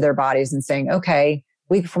kind to their bodies and saying, okay,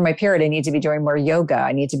 week for my period, I need to be doing more yoga.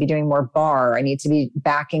 I need to be doing more bar. I need to be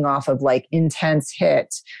backing off of like intense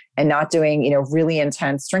HIIT and not doing, really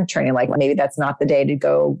intense strength training. Like maybe that's not the day to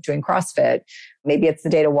go doing CrossFit. Maybe it's the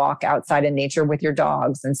day to walk outside in nature with your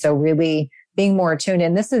dogs. And so really being more attuned.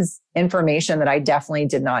 And this is information that I definitely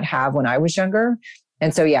did not have when I was younger.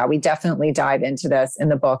 And so, yeah, we definitely dive into this in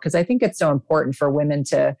the book because I think it's so important for women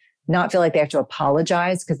to not feel like they have to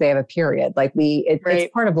apologize because they have a period. Like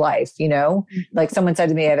it's part of life, Like someone said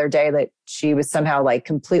to me the other day that she was somehow like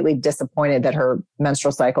completely disappointed that her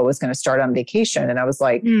menstrual cycle was going to start on vacation. And I was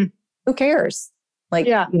like, who cares? Like,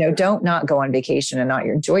 don't not go on vacation and not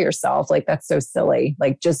enjoy yourself. Like, that's so silly.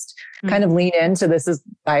 Like, just kind of lean into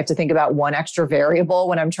I have to think about one extra variable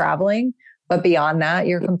when I'm traveling, but beyond that,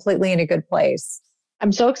 you're completely in a good place.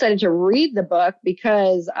 I'm so excited to read the book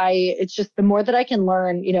because it's just the more that I can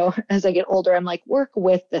learn, as I get older, I'm like, work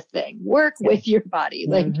with the thing, work with your body.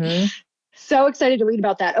 Like, so excited to read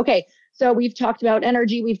about that. Okay. So we've talked about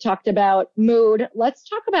energy. We've talked about mood. Let's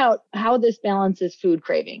talk about how this balances food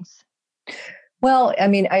cravings. Well, I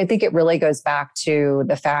mean, I think it really goes back to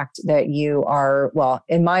the fact that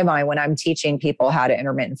in my mind, when I'm teaching people how to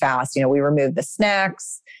intermittent fast, we remove the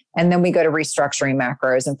snacks and then we go to restructuring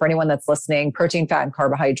macros. And for anyone that's listening, protein, fat, and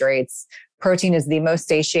carbohydrates, protein is the most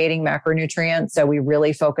satiating macronutrient. So we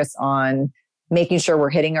really focus on making sure we're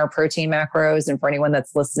hitting our protein macros. And for anyone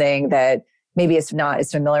that's listening that maybe is not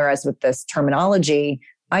as familiarized with this terminology,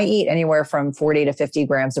 I eat anywhere from 40 to 50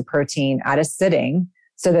 grams of protein at a sitting.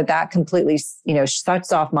 So that completely,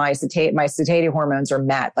 shuts off my satiety hormones are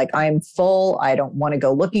met. Like I'm full. I don't want to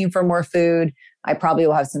go looking for more food. I probably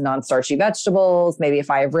will have some non-starchy vegetables. Maybe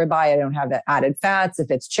if I have ribeye, I don't have the added fats.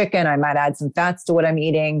 If it's chicken, I might add some fats to what I'm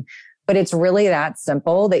eating. But it's really that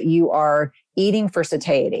simple that you are eating for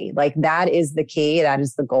satiety. Like that is the key. That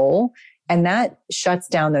is the goal. And that shuts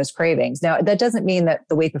down those cravings. Now, that doesn't mean that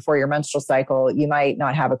the week before your menstrual cycle, you might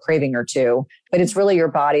not have a craving or two, but it's really your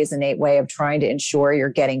body's innate way of trying to ensure you're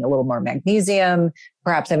getting a little more magnesium,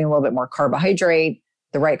 perhaps having a little bit more carbohydrate,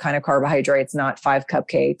 the right kind of carbohydrates, not 5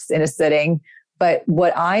 cupcakes in a sitting. But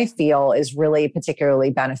what I feel is really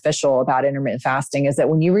particularly beneficial about intermittent fasting is that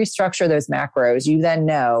when you restructure those macros, you then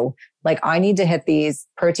know, like, I need to hit these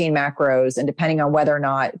protein macros. And depending on whether or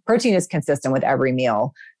not protein is consistent with every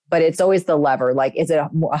meal, but it's always the lever. Like, is it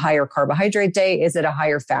a higher carbohydrate day? Is it a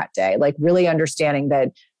higher fat day? Like really understanding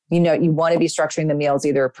that, you want to be structuring the meals,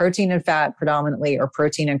 either protein and fat predominantly or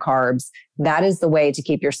protein and carbs. That is the way to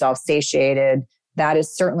keep yourself satiated. That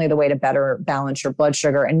is certainly the way to better balance your blood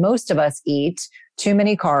sugar. And most of us eat too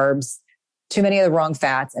many carbs, too many of the wrong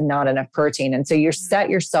fats, and not enough protein. And so you set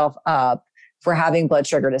yourself up for having blood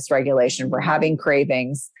sugar dysregulation, for having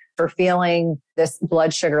cravings, for feeling this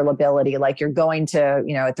blood sugar lability, like you're going to,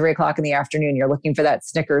 at 3:00 in the afternoon, you're looking for that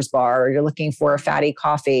Snickers bar, or you're looking for a fatty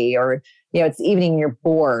coffee, or, it's evening, you're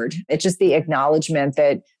bored. It's just the acknowledgement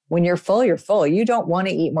that when you're full, you're full. You don't want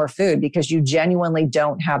to eat more food because you genuinely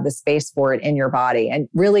don't have the space for it in your body. And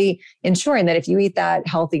really ensuring that if you eat that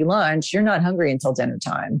healthy lunch, you're not hungry until dinner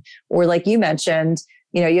time. Or like you mentioned,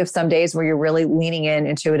 you have some days where you're really leaning in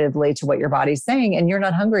intuitively to what your body's saying and you're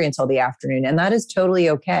not hungry until the afternoon. And that is totally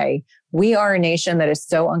okay. We are a nation that is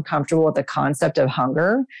so uncomfortable with the concept of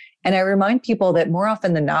hunger. And I remind people that more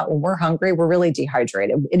often than not, when we're hungry, we're really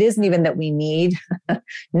dehydrated. It isn't even that we need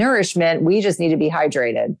nourishment. We just need to be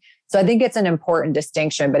hydrated. So I think it's an important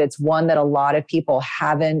distinction, but it's one that a lot of people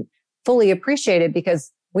haven't fully appreciated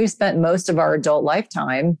because we've spent most of our adult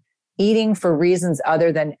lifetime eating for reasons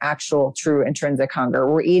other than actual true intrinsic hunger.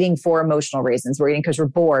 We're eating for emotional reasons. We're eating because we're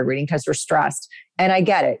bored. We're eating because we're stressed. And I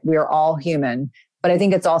get it. We are all human. But I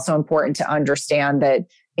think it's also important to understand that,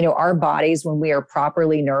 our bodies, when we are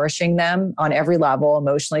properly nourishing them on every level,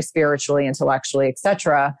 emotionally, spiritually, intellectually, et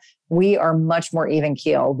cetera, we are much more even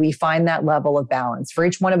keeled. We find that level of balance. For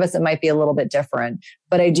each one of us, it might be a little bit different.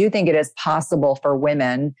 But I do think it is possible for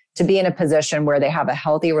women to be in a position where they have a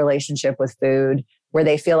healthy relationship with food, where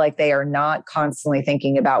they feel like they are not constantly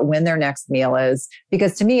thinking about when their next meal is.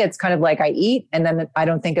 Because to me, it's kind of like I eat and then I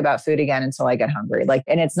don't think about food again until I get hungry. Like,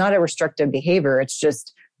 and it's not a restrictive behavior. It's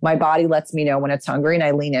just my body lets me know when it's hungry and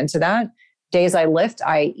I lean into that. Days I lift,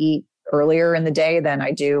 I eat earlier in the day than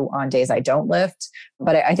I do on days I don't lift.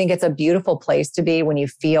 But I think it's a beautiful place to be when you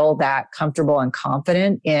feel that comfortable and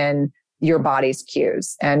confident in your body's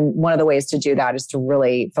cues. And one of the ways to do that is to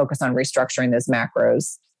really focus on restructuring those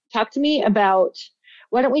macros. Talk to me about,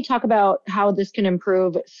 why don't we talk about how this can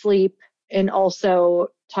improve sleep and also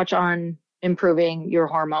touch on improving your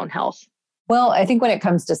hormone health? Well, I think when it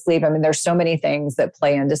comes to sleep, I mean, there's so many things that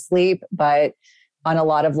play into sleep, but on a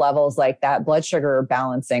lot of levels, like that blood sugar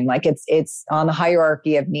balancing, like it's on the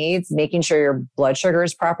hierarchy of needs, making sure your blood sugar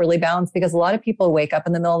is properly balanced, because a lot of people wake up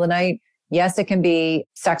in the middle of the night. Yes, it can be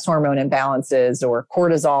sex hormone imbalances or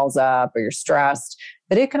cortisol's up or you're stressed,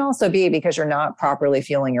 but it can also be because you're not properly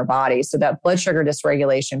fueling your body. So that blood sugar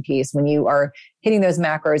dysregulation piece, when you are hitting those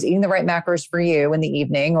macros, eating the right macros for you in the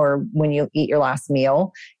evening or when you eat your last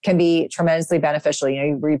meal, can be tremendously beneficial. You know,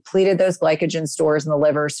 you repleted those glycogen stores in the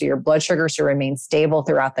liver, so your blood sugar should remain stable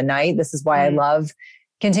throughout the night. This is why I love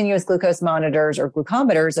continuous glucose monitors or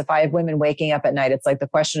glucometers. If I have women waking up at night, it's like the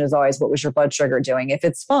question is always, what was your blood sugar doing? If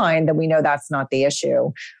it's fine, then we know that's not the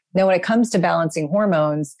issue. Now, when it comes to balancing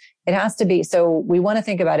hormones, it has to be, so we want to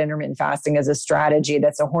think about intermittent fasting as a strategy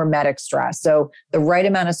that's a hormetic stress. So the right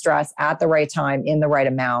amount of stress at the right time in the right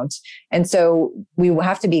amount. And so we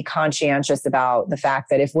have to be conscientious about the fact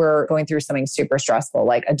that if we're going through something super stressful,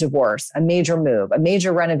 like a divorce, a major move, a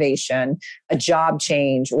major renovation, a job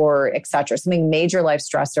change, or et cetera, something major life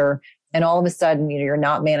stressor, and all of a sudden, you're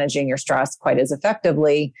not managing your stress quite as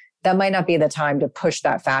effectively, that might not be the time to push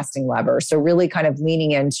that fasting lever. So really kind of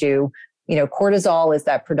leaning into, cortisol is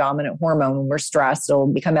that predominant hormone. When we're stressed, it'll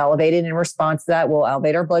become elevated in response to that. We'll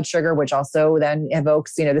elevate our blood sugar, which also then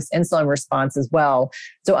evokes, this insulin response as well.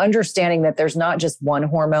 So understanding that there's not just one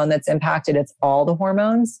hormone that's impacted, it's all the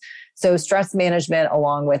hormones. So stress management,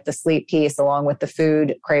 along with the sleep piece, along with the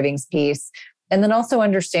food cravings piece. And then also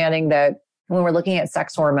understanding that when we're looking at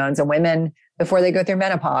sex hormones and women, before they go through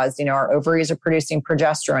menopause, our ovaries are producing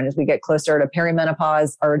progesterone. As we get closer to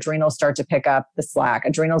perimenopause, our adrenals start to pick up the slack.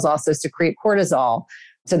 Adrenals also secrete cortisol.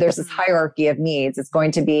 So there's this hierarchy of needs. It's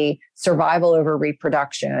going to be survival over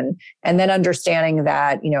reproduction. And then understanding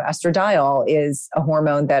that, estradiol is a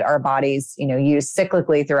hormone that our bodies, use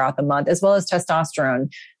cyclically throughout the month, as well as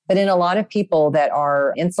testosterone. But in a lot of people that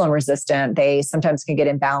are insulin resistant, they sometimes can get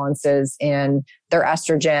imbalances in their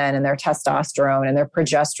estrogen and their testosterone and their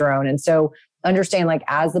progesterone. And so understand, like,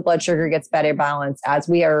 as the blood sugar gets better balanced, as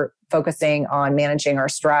we are focusing on managing our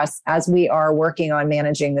stress, as we are working on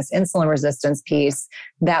managing this insulin resistance piece,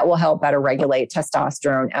 that will help better regulate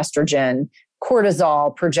testosterone, estrogen,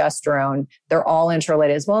 cortisol, progesterone. They're all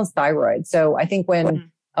interrelated, as well as thyroid. So I think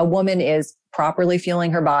when a woman is properly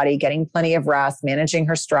fueling her body, getting plenty of rest, managing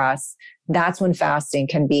her stress, that's when fasting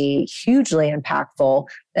can be hugely impactful.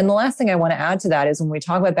 And the last thing I want to add to that is when we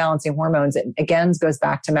talk about balancing hormones, it again goes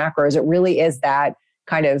back to macros. It really is that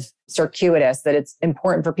kind of circuitous, that it's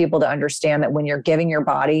important for people to understand that when you're giving your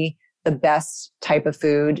body the best type of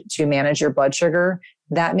food to manage your blood sugar,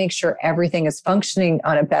 that makes sure everything is functioning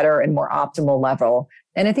on a better and more optimal level.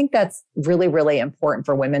 And I think that's really, really important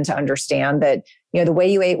for women to understand that, the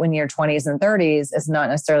way you ate when you're 20s and 30s is not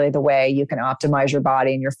necessarily the way you can optimize your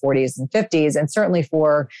body in your 40s and 50s. And certainly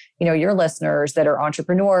for, your listeners that are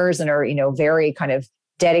entrepreneurs and are, very kind of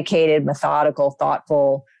dedicated, methodical,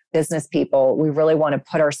 thoughtful business people, we really want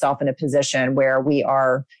to put ourselves in a position where we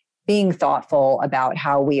are being thoughtful about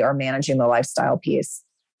how we are managing the lifestyle piece.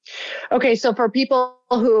 Okay. So for people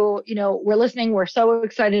who, we're listening, we're so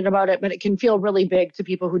excited about it, but it can feel really big to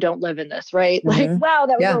people who don't live in this, right? Like, wow,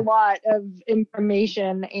 that was a lot of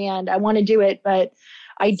information and I want to do it, but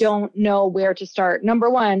I don't know where to start. Number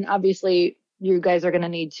one, obviously, you guys are going to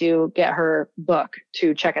need to get her book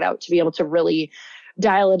to check it out, to be able to really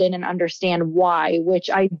dial it in and understand why, which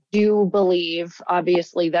I do believe,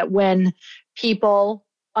 obviously, that when people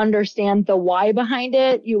understand the why behind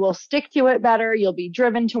it, you will stick to it better. You'll be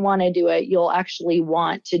driven to want to do it. You'll actually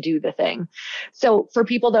want to do the thing. So for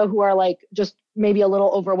people though, who are like just maybe a little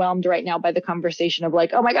overwhelmed right now by the conversation of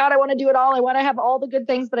like, oh my God, I want to do it all. I want to have all the good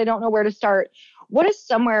things, but I don't know where to start. What is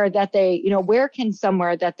somewhere that they, where can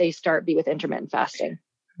somewhere that they start be with intermittent fasting?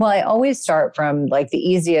 Well, I always start from like the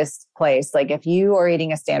easiest place. Like if you are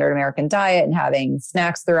eating a standard American diet and having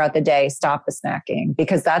snacks throughout the day, stop the snacking,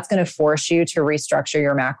 because that's going to force you to restructure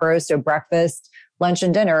your macros. So breakfast, lunch,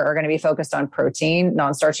 and dinner are going to be focused on protein,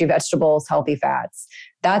 non-starchy vegetables, healthy fats.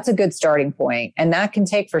 That's a good starting point. And that can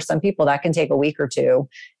take, for some people, that can take a week or two.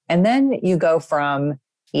 And then you go from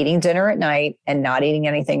eating dinner at night and not eating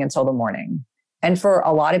anything until the morning. And for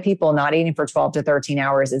a lot of people, not eating for 12 to 13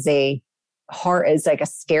 hours is like a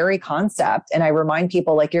scary concept. And I remind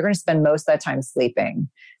people, like, you're going to spend most of that time sleeping.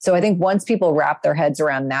 So I think once people wrap their heads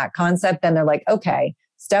around that concept, then they're like, okay,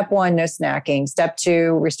 step 1, no snacking. Step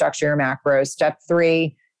 2, restructure your macros. Step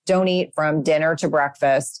 3, don't eat from dinner to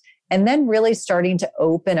breakfast. And then really starting to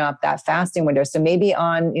open up that fasting window. So maybe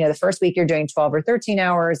on, the first week you're doing 12 or 13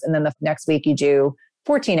 hours, and then the next week you do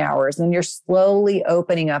 14 hours. And you're slowly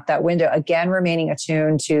opening up that window, again, remaining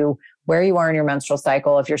attuned to where you are in your menstrual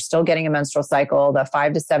cycle. If you're still getting a menstrual cycle, the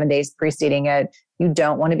 5 to 7 days preceding it, you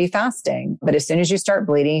don't want to be fasting. But as soon as you start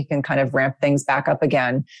bleeding, you can kind of ramp things back up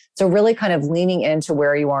again. So really kind of leaning into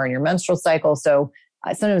where you are in your menstrual cycle. So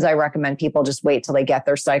sometimes I recommend people just wait till they get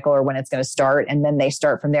their cycle or when it's going to start, and then they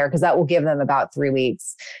start from there, because that will give them about 3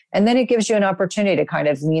 weeks. And then it gives you an opportunity to kind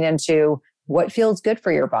of lean into what feels good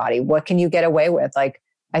for your body. What can you get away with? Like,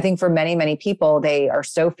 I think for many, many people, they are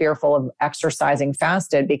so fearful of exercising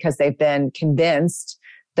fasted because they've been convinced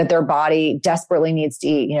that their body desperately needs to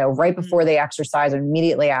eat, right before they exercise and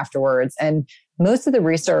immediately afterwards. And most of the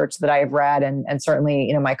research that I've read, and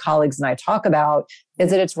certainly, my colleagues and I talk about, is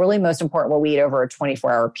that it's really most important what we eat over a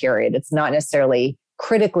 24-hour period. It's not necessarily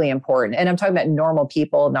critically important. And I'm talking about normal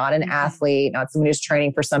people, not an athlete, not someone who's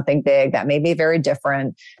training for something big. That may be very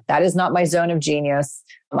different. That is not my zone of genius.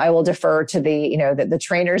 I will defer to the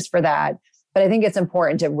trainers for that. But I think it's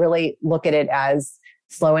important to really look at it as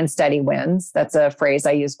slow and steady wins. That's a phrase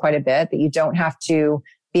I use quite a bit, that you don't have to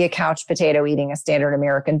be a couch potato eating a standard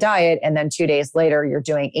American diet, and then 2 days later, you're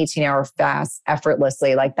doing 18-hour fasts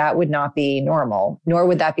effortlessly. Like, that would not be normal, nor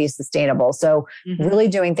would that be sustainable. So really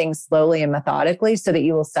doing things slowly and methodically so that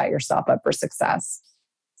you will set yourself up for success.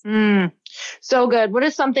 So good. What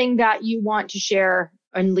is something that you want to share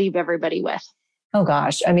and leave everybody with? Oh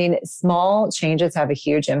gosh. I mean, small changes have a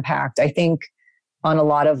huge impact. I think on a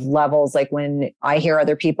lot of levels, like when I hear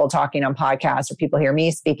other people talking on podcasts or people hear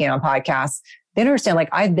me speaking on podcasts, they understand, like,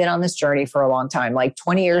 I've been on this journey for a long time. Like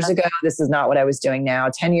 20 years ago, this is not what I was doing now.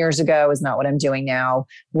 10 years ago is not what I'm doing now.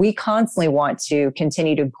 We constantly want to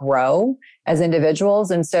continue to grow as individuals.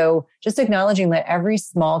 And so just acknowledging that every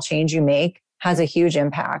small change you make has a huge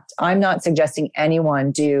impact. I'm not suggesting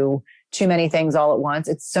anyone do too many things all at once.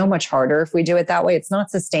 It's so much harder if we do it that way. It's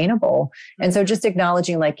not sustainable. And so just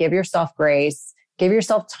acknowledging, like, give yourself grace, give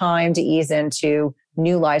yourself time to ease into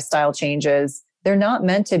new lifestyle changes. They're not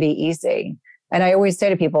meant to be easy. And I always say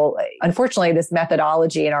to people, unfortunately, this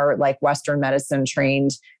methodology in our Western medicine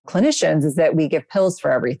trained clinicians is that we give pills for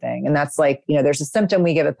everything. And that's there's a symptom,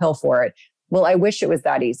 we give a pill for it. Well, I wish it was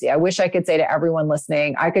that easy. I wish I could say to everyone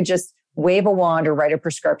listening, I could just wave a wand or write a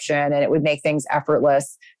prescription and it would make things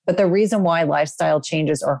effortless. But the reason why lifestyle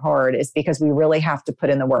changes are hard is because we really have to put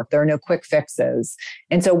in the work. There are no quick fixes.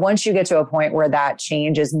 And so once you get to a point where that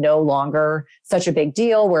change is no longer such a big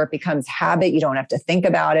deal, where it becomes habit, you don't have to think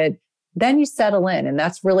about it, then you settle in. And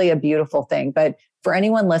that's really a beautiful thing. But for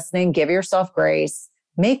anyone listening, give yourself grace,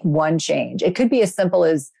 make one change. It could be as simple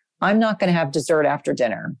as, I'm not going to have dessert after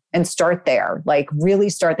dinner, and start there. Really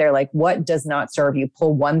start there. What does not serve you?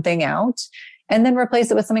 Pull one thing out and then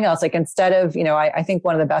replace it with something else. Instead of, I think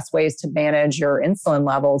one of the best ways to manage your insulin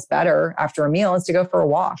levels better after a meal is to go for a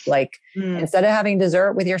walk. Instead of having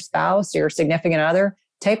dessert with your spouse or your significant other,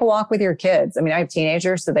 take a walk with your kids. I have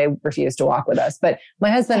teenagers, so they refuse to walk with us. But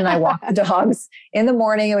my husband and I walk the dogs in the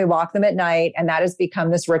morning and we walk them at night. And that has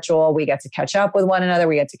become this ritual. We get to catch up with one another.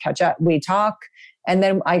 We get to catch up. We talk. And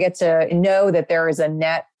then I get to know that there is a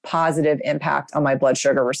net positive impact on my blood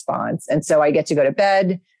sugar response. And so I get to go to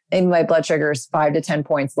bed and my blood sugar is 5 to 10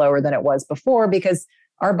 points lower than it was before, because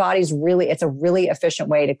our body's it's a really efficient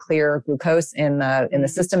way to clear glucose in the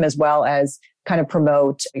system, as well as kind of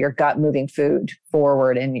promote your gut moving food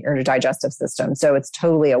forward in your digestive system. So it's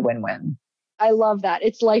totally a win-win. I love that.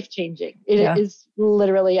 It's life-changing. It is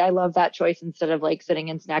literally, I love that choice instead of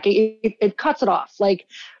sitting and snacking. It cuts it off.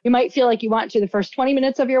 You might feel like you want to the first 20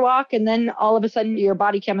 minutes of your walk, and then all of a sudden your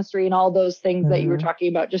body chemistry and all those things that you were talking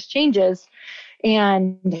about just changes.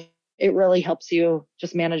 And it really helps you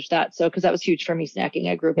just manage that. So, because that was huge for me,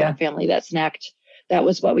 snacking. I grew up in a family that snacked. That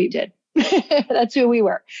was what we did. That's who we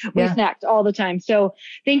were. We snacked all the time. So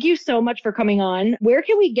thank you so much for coming on. Where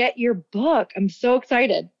can we get your book? I'm so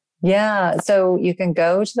excited. Yeah. So you can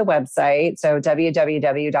go to the website. So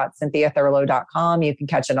www.cynthiathurlow.com. You can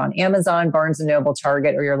catch it on Amazon, Barnes & Noble,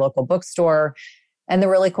 Target, or your local bookstore. And the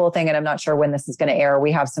really cool thing, and I'm not sure when this is going to air,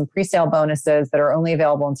 we have some pre-sale bonuses that are only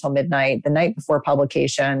available until midnight, the night before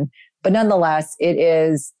publication, But nonetheless, it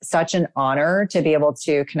is such an honor to be able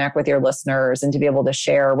to connect with your listeners and to be able to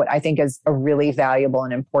share what I think is a really valuable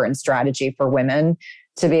and important strategy for women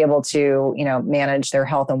to be able to, manage their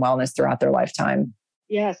health and wellness throughout their lifetime.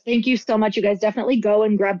 Yes. Thank you so much. You guys definitely go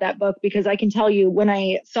and grab that book, because I can tell you, when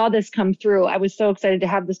I saw this come through, I was so excited to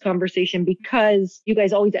have this conversation, because you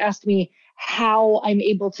guys always ask me how I'm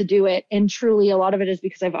able to do it. And truly, a lot of it is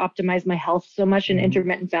because I've optimized my health so much, and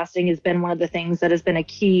intermittent fasting has been one of the things that has been a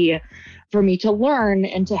key for me to learn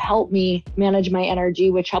and to help me manage my energy,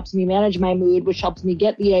 which helps me manage my mood, which helps me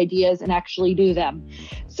get the ideas and actually do them.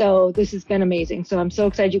 So this has been amazing. So I'm so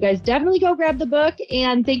excited. You guys definitely go grab the book.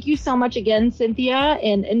 And thank you so much again, Cynthia.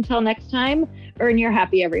 And until next time, earn your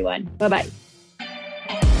happy, everyone. Bye-bye.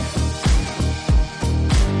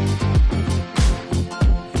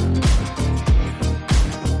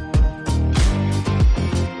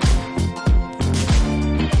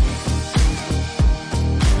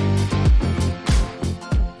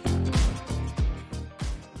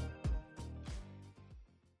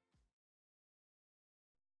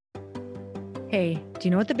 Hey, do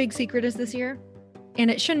you know what the big secret is this year? And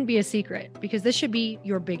it shouldn't be a secret, because this should be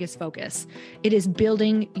your biggest focus. It is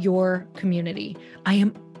building your community. I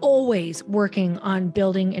am always working on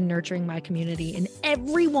building and nurturing my community, and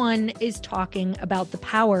everyone is talking about the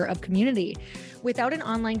power of community. Without an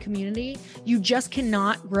online community, you just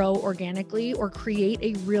cannot grow organically or create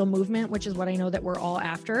a real movement, which is what I know that we're all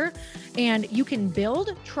after. And you can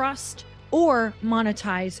build trust or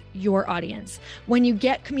monetize your audience. When you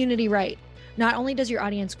get community right, not only does your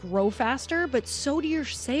audience grow faster, but so do your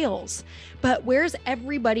sales. But where's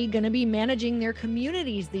everybody going to be managing their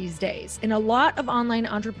communities these days? And a lot of online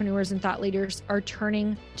entrepreneurs and thought leaders are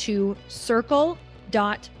turning to Circle.so.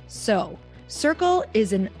 Circle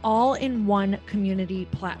is an all-in-one community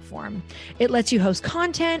platform. It lets you host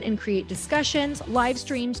content and create discussions, live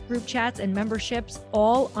streams, group chats, and memberships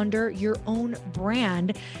all under your own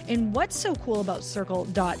brand. And what's so cool about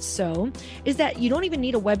Circle.so is that you don't even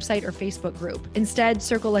need a website or Facebook group. Instead,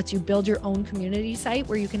 Circle lets you build your own community site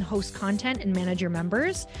where you can host content and manage your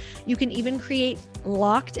members. You can even create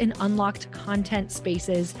locked and unlocked content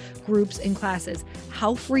spaces, groups, and classes.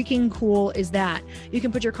 How freaking cool is that? You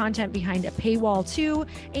can put your content behind a paywall too,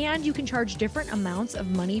 and you can charge different amounts of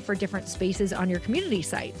money for different spaces on your community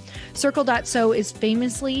site. Circle.so is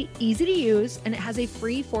famously easy to use, and it has a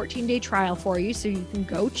free 14-day trial for you, so you can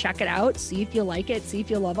go check it out, see if you like it, see if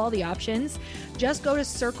you love all the options. Just go to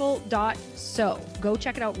Circle.so. Go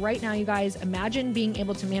check it out right now, you guys. Imagine being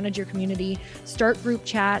able to manage your community, start group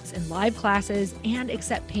chats and live classes, and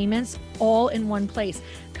accept payments all in one place.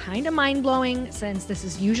 Kind of mind-blowing, since this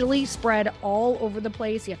is usually spread all over the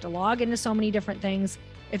place. You have to log into so many different things.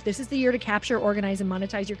 If this is the year to capture, organize, and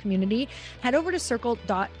monetize your community, head over to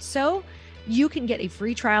Circle.so. You can get a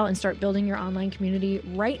free trial and start building your online community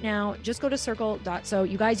right now. Just go to Circle.so.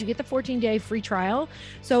 You guys, you get the 14-day free trial.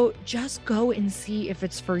 So just go and see if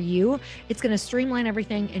it's for you. It's going to streamline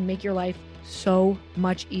everything and make your life so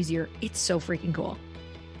much easier. It's so freaking cool.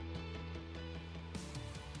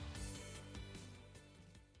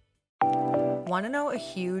 Want to know a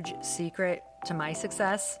huge secret to my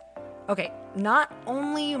success? Okay, not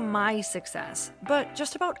only my success, but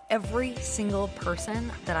just about every single person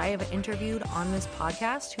that I have interviewed on this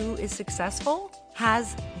podcast who is successful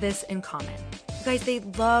has this in common. You guys, they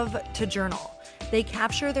love to journal. They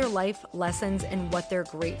capture their life lessons and what they're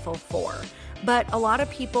grateful for. But a lot of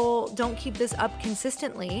people don't keep this up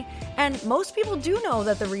consistently. And most people do know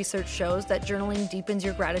that the research shows that journaling deepens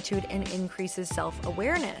your gratitude and increases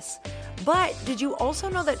self-awareness. But did you also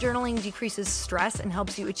know that journaling decreases stress and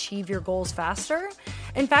helps you achieve your goals faster?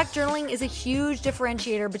 In fact, journaling is a huge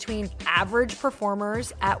differentiator between average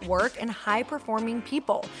performers at work and high-performing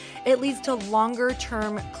people. It leads to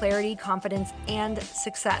longer-term clarity, confidence, and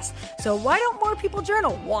success. So why don't more people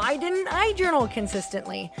journal? Why didn't I journal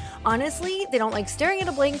consistently? Honestly, they don't like staring at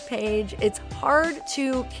a blank page. It's hard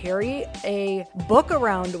to carry a book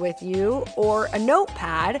around with you or a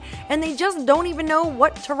notepad, and they just don't even know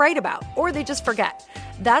what to write about, or they just forget.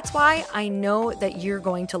 That's why I know that you're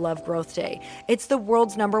going to love Growth Day. It's the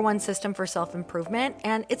world's #1 system for self-improvement,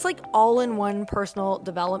 and it's like all-in-one personal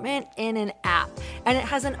development in an app. And it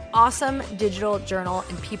has an awesome digital journal,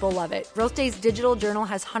 and people love it. Growth Day's digital journal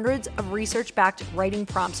has hundreds of research-backed writing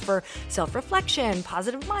prompts for self-reflection,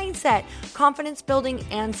 positive mindset, confidence building,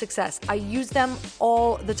 and success. I use them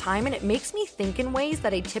all the time, and it makes me think in ways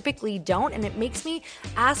that I typically don't, and it makes me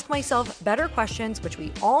ask myself better questions, which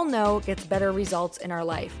we all know gets better results in our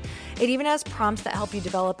life. It even has prompts that help you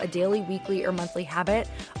develop a daily, weekly, or monthly habit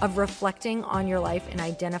of reflecting on your life and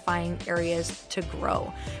identifying areas to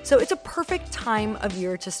grow. So it's a perfect time of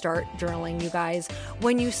year to start journaling, you guys.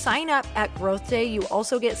 When you sign up at Growth Day, you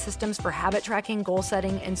also get systems for habit tracking, goal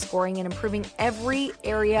setting, and scoring, and improving every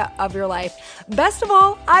area of your life. Best of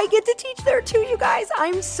all, I get to teach there too, you guys.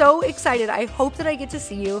 I'm so excited. I hope that I get to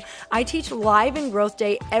see you. I teach live in Growth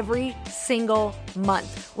Day every single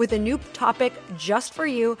month with a new topic just for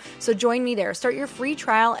you. So join me there. Start your free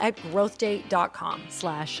trial at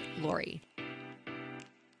growthday.com/Lori.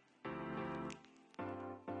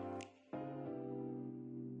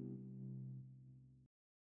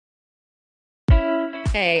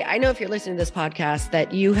 Hey, I know if you're listening to this podcast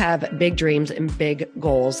that you have big dreams and big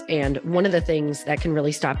goals. And one of the things that can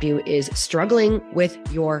really stop you is struggling with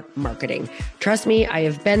your marketing. Trust me, I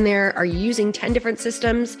have been there. Are you using 10 different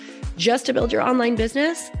systems just to build your online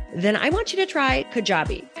business? Then I want you to try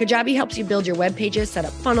Kajabi. Kajabi helps you build your web pages, set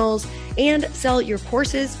up funnels, and sell your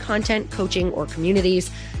courses, content, coaching, or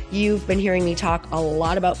communities. You've been hearing me talk a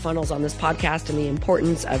lot about funnels on this podcast and the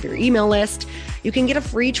importance of your email list. You can get a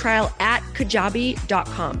free trial at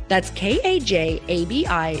kajabi.com. That's Kajabi.com.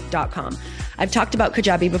 I've talked about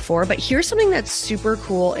Kajabi before, but here's something that's super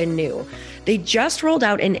cool and new. They just rolled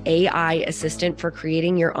out an AI assistant for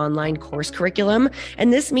creating your online course curriculum.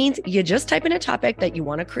 And this means you just type in a topic that you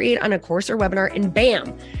want to create on a course or webinar and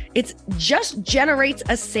bam, it just generates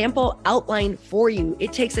a sample outline for you.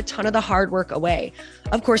 It takes a ton of the hard work away.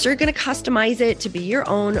 Of course, you're going to customize it to be your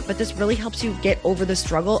own, but this really helps you get over the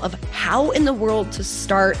struggle of how in the world to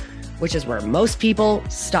start, which is where most people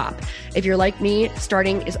stop. If you're like me,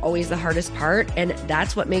 starting is always the hardest part, and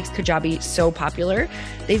that's what makes Kajabi so popular.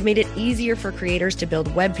 They've made it easier for creators to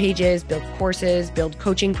build web pages, build courses, build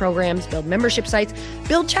coaching programs, build membership sites,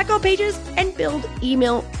 build checkout pages, and build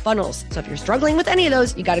email funnels. So if you're struggling with any of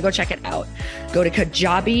those, you got to go check it out. Go to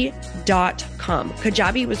Kajabi.com.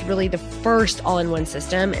 Kajabi was really the first all-in-one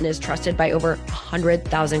system and is trusted by over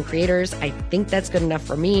 100,000 creators. I think that's good enough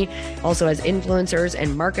for me. Also has influencers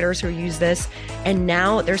and marketers who use this. And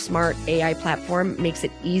now their smart AI platform makes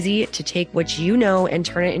it easy to take what you know and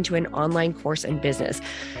turn it into an online course and business.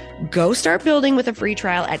 Go start building with a free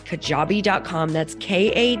trial at Kajabi.com. That's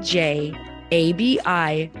Kajabi.com.